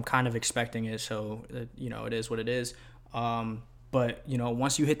years, I'm kind of expecting it. So, it is what it is. But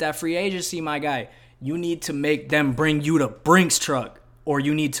once you hit that free agency, my guy, you need to make them bring you the Brinks truck or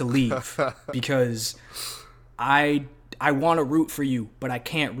you need to leave because I want to root for you, but I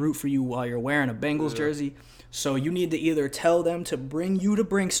can't root for you while you're wearing a Bengals jersey. So you need to either tell them to bring you the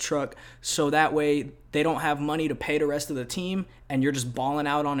Brinks truck so that way they don't have money to pay the rest of the team and you're just balling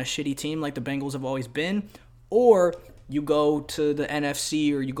out on a shitty team like the Bengals have always been, or you go to the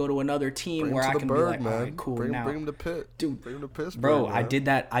NFC or you go to another team where I can be like, all right, cool. Bring him to Pitt. Dude, bring him to Pittsburgh. Bro, man. I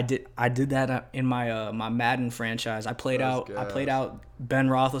did that in my my Madden franchise. I played out Ben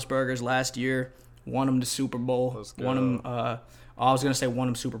Roethlisberger's last year, won him the Super Bowl, won him I was gonna say won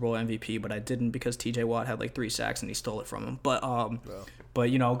him Super Bowl MVP, but I didn't because T.J. Watt had like 3 sacks and he stole it from him. But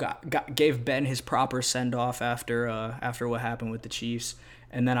gave Ben his proper send off after what happened with the Chiefs,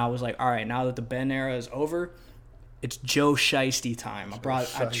 and then I was like, all right, now that the Ben era is over, it's Joe Shiesty time. I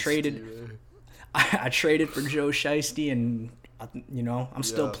traded for Joe Shiesty, and I'm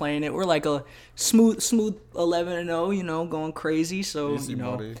still playing it. We're like a smooth 11-0, going crazy. So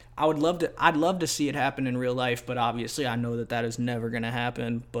money. I'd love to see it happen in real life, but obviously I know that is never gonna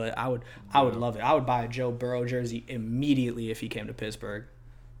happen. But I would love it. I would buy a Joe Burrow jersey immediately if he came to Pittsburgh.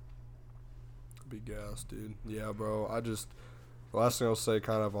 Big gas, dude. Yeah, bro. The last thing I'll say,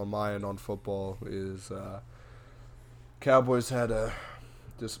 kind of on my end on football, is Cowboys had a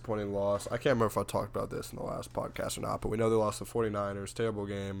disappointing loss. I can't remember if I talked about this in the last podcast or not, but we know they lost the 49ers. Terrible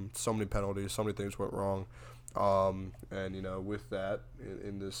game. So many penalties. So many things went wrong. And with that,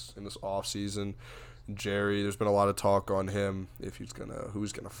 in this off season, Jerry, there's been a lot of talk on him if who's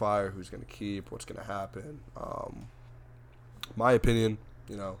gonna fire, who's gonna keep, what's gonna happen. My opinion,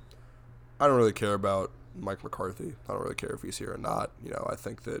 I don't really care about Mike McCarthy. I don't really care if he's here or not. I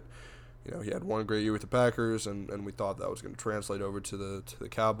think that he had one great year with the Packers, and we thought that was going to translate over to the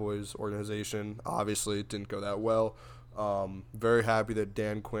Cowboys organization. Obviously, it didn't go that well. Very happy that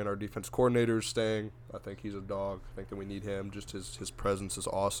Dan Quinn, our defense coordinator, is staying. I think he's a dog. I think that we need him. Just his presence is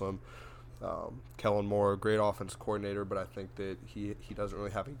awesome. Kellen Moore, great offense coordinator, but I think that he doesn't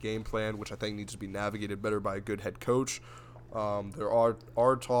really have a game plan, which I think needs to be navigated better by a good head coach. There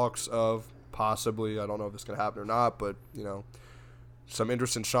are talks of possibly, I don't know if it's going to happen or not, but, some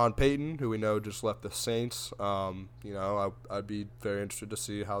interest in Sean Payton, who we know just left the Saints. I'd be very interested to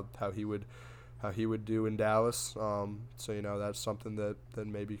see how he would do in Dallas. So that's something that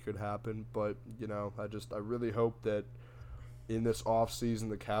maybe could happen. But I really hope that in this offseason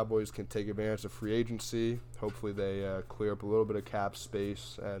the Cowboys can take advantage of free agency. Hopefully they clear up a little bit of cap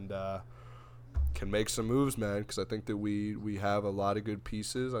space and can make some moves, man. Because I think that we have a lot of good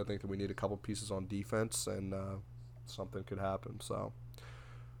pieces. I think that we need a couple pieces on defense and. Something could happen, so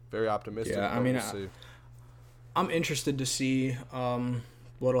very optimistic. Yeah, I mean, I'm interested to see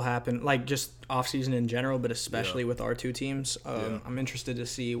what'll happen, like just off season in general, but especially with our two teams. I'm interested to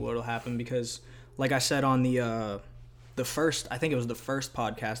see what'll happen because, like I said on the first, I think it was the first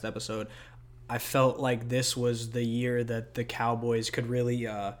podcast episode, I felt like this was the year that the Cowboys could really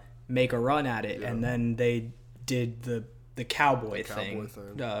make a run at it, and then they did the cowboy thing.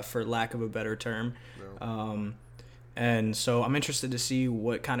 For lack of a better term. And so I'm interested to see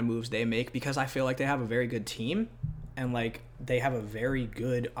what kind of moves they make because I feel like they have a very good team and like they have a very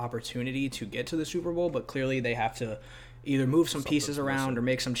good opportunity to get to the Super Bowl, but clearly they have to either move some pieces around or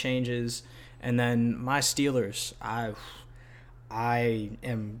make some changes. And then my Steelers, I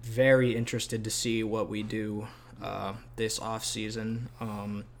am very interested to see what we do this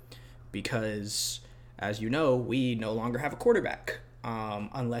offseason because, as you know, we no longer have a quarterback.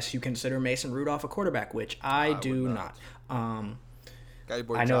 Unless you consider Mason Rudolph a quarterback, which I do not. Got your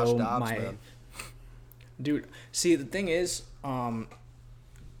boy I Josh know Dobbs, man. Dude, see, the thing is, I'm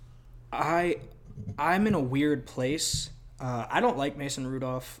in a weird place. I don't like Mason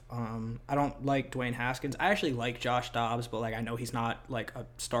Rudolph. I don't like Dwayne Haskins. I actually like Josh Dobbs, but like I know he's not like a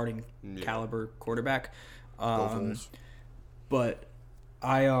starting caliber quarterback. But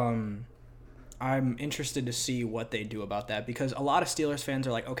I'm interested to see what they do about that, because a lot of Steelers fans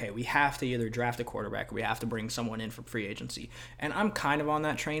are like, okay, we have to either draft a quarterback or we have to bring someone in from free agency. And I'm kind of on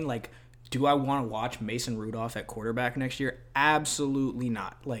that train. Like, do I want to watch Mason Rudolph at quarterback next year? Absolutely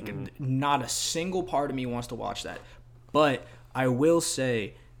not. Like, not a single part of me wants to watch that. But I will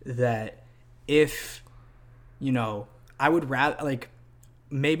say that if, I would rather, like,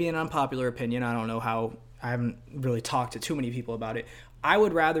 maybe an unpopular opinion, I don't know how, I haven't really talked to too many people about it. I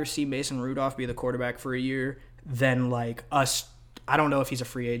would rather see Mason Rudolph be the quarterback for a year than like us. I don't know if he's a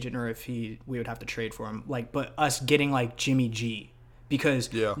free agent or if we would have to trade for him. Like, but us getting like Jimmy G, because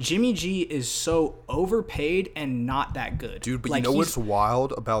Jimmy G is so overpaid and not that good, dude. But like, what's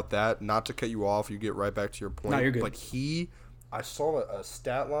wild about that? Not to cut you off, you get right back to your point. No, you're good. But I saw a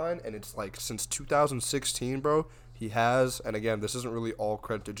stat line, and it's like since 2016, bro. He has, and again, this isn't really all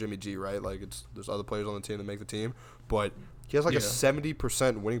credit to Jimmy G, right? Like, there's other players on the team that make the team, but he has like a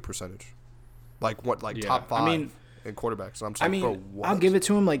 70% winning percentage, top 5 in quarterbacks. And I'm just like, bro, what? I'll give it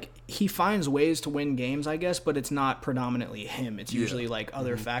to him. Like, he finds ways to win games, I guess, but it's not predominantly him. It's usually like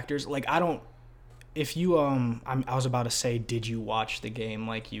other factors. Like, I don't. If you I was about to say, did you watch the game?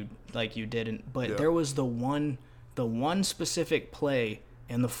 Like you didn't, but there was the one specific play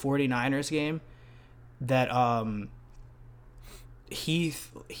in the 49ers game that he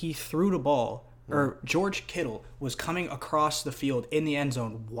threw the ball, or George Kittle was coming across the field in the end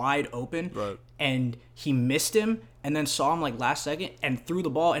zone wide open, and he missed him and then saw him like last second and threw the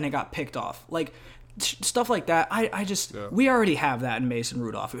ball and it got picked off. Like, stuff like that. I just we already have that in Mason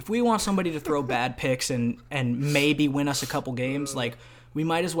Rudolph. If we want somebody to throw bad picks and maybe win us a couple games, like, we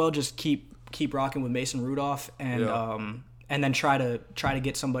might as well just keep rocking with Mason Rudolph and then try to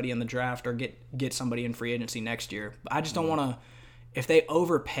get somebody in the draft or get somebody in free agency next year. I just don't want to. If they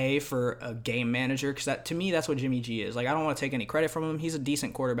overpay for a game manager, because to me that's what Jimmy G is. Like, I don't want to take any credit from him. He's a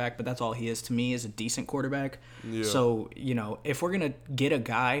decent quarterback, but that's all he is to me, is a decent quarterback. Yeah. So if we're gonna get a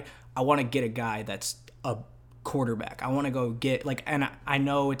guy, I want to get a guy that's a quarterback. I want to go get and I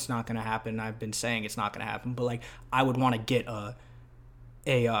know it's not gonna happen. I've been saying it's not gonna happen, but like, I would want to get a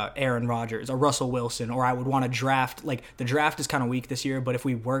Aaron Rodgers, a Russell Wilson, or I would want to draft, like, the draft is kind of weak this year, but if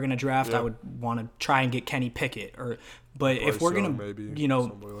we were going to draft, I would want to try and get Kenny Pickett, but if we're going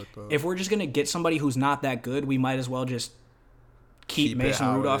to, if we're just going to get somebody who's not that good, we might as well just keep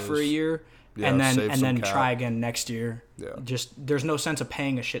Mason Rudolph for a year and then try again next year. Yeah. Just, there's no sense of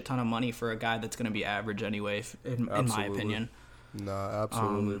paying a shit ton of money for a guy that's going to be average anyway, in my opinion. Nah,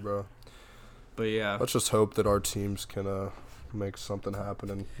 absolutely, bro. But yeah. Let's just hope that our teams can, make something happen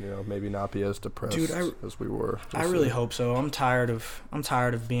and maybe not be as depressed as we were. I really hope so. I'm tired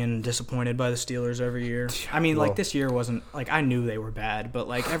of being disappointed by the Steelers every year. I mean, like, this year wasn't like, I knew they were bad, but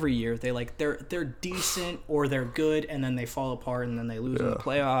like every year they're decent or they're good and then they fall apart and then they lose in the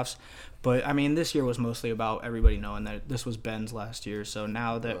playoffs. But I mean, this year was mostly about everybody knowing that this was Ben's last year. So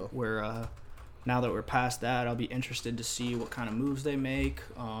now that we're past that, I'll be interested to see what kind of moves they make,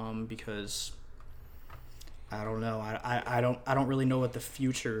 because I don't know. I don't really know what the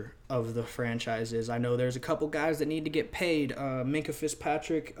future of the franchise is. I know there's a couple guys that need to get paid. Minkah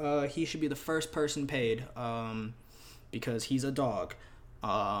Fitzpatrick, he should be the first person paid, because he's a dog.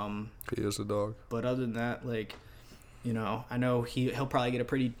 He is a dog. But other than that, like, I know he'll probably get a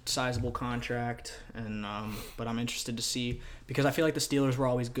pretty sizable contract, and but I'm interested to see, because I feel like the Steelers were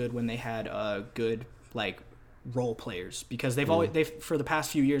always good when they had good, like, role players, because they've for the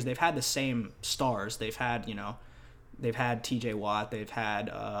past few years they've had the same stars. They've had TJ Watt, they've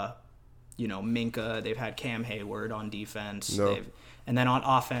had Minkah, they've had Cam Hayward on defense, and then on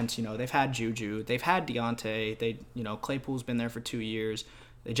offense, they've had Juju, they've had Deontay, Claypool's been there for 2 years.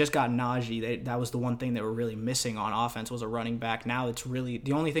 They just got Najee. That was the one thing they were really missing on offense, was a running back. Now it's really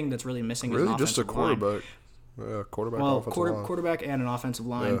the only thing that's really missing is an offensive just a quarterback. Line. Yeah, quarterback. Well, quarterback and an offensive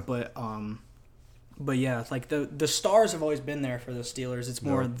line, But yeah, like the stars have always been there for the Steelers. It's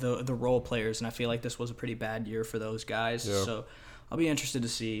more the role players, and I feel like this was a pretty bad year for those guys. Yeah. So I'll be interested to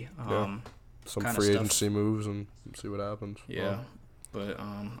see some free agency moves and see what happens. Yeah, but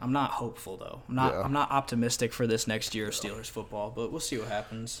I'm not hopeful though. I'm not optimistic for this next year of Steelers football, but we'll see what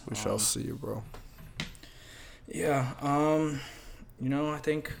happens. We shall see, bro. Yeah. I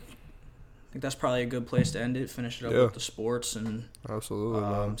think that's probably a good place to end it. Finish it up with the sports and absolutely.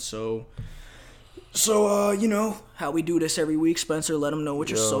 Man. So. So, you know how we do this every week, Spencer. Let them know what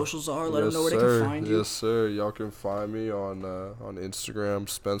your Yeah. socials are. Let them Yes, know where they sir. can find you. Yes, sir. Y'all can find me on Instagram,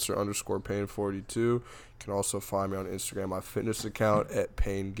 Spencer_Pain42. You can also find me on Instagram, my fitness account at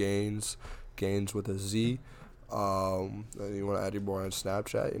Pain Gains, Gains with a Z. And you want to add your boy on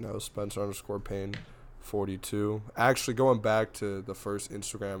Snapchat, Spencer_Pain42. Actually, going back to the first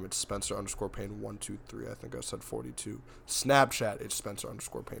Instagram, it's Spencer_Pain123. I think I said 42. Snapchat, it's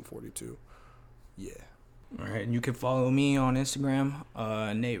Spencer_Pain42. Yeah. All right, and you can follow me on Instagram,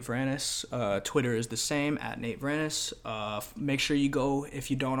 Nate Vranis. Twitter is the same, at Nate Vranis. Make sure you go,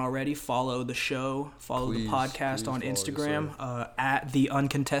 if you don't already, follow the show, follow the podcast on Instagram, at The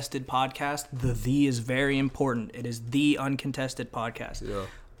Uncontested Podcast. The is very important. It is The Uncontested Podcast. Yeah.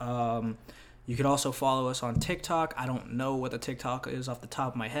 You can also follow us on TikTok. I don't know what the TikTok is off the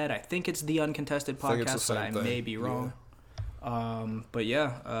top of my head. I think it's The Uncontested Podcast, but I may be wrong. But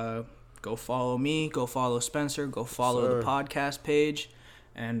yeah, go follow me, go follow Spencer, go follow the podcast page.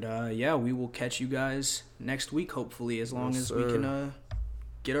 And yeah, we will catch you guys next week, hopefully, as long as we can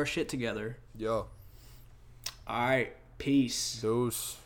get our shit together. Yeah. All right, peace. Deuce.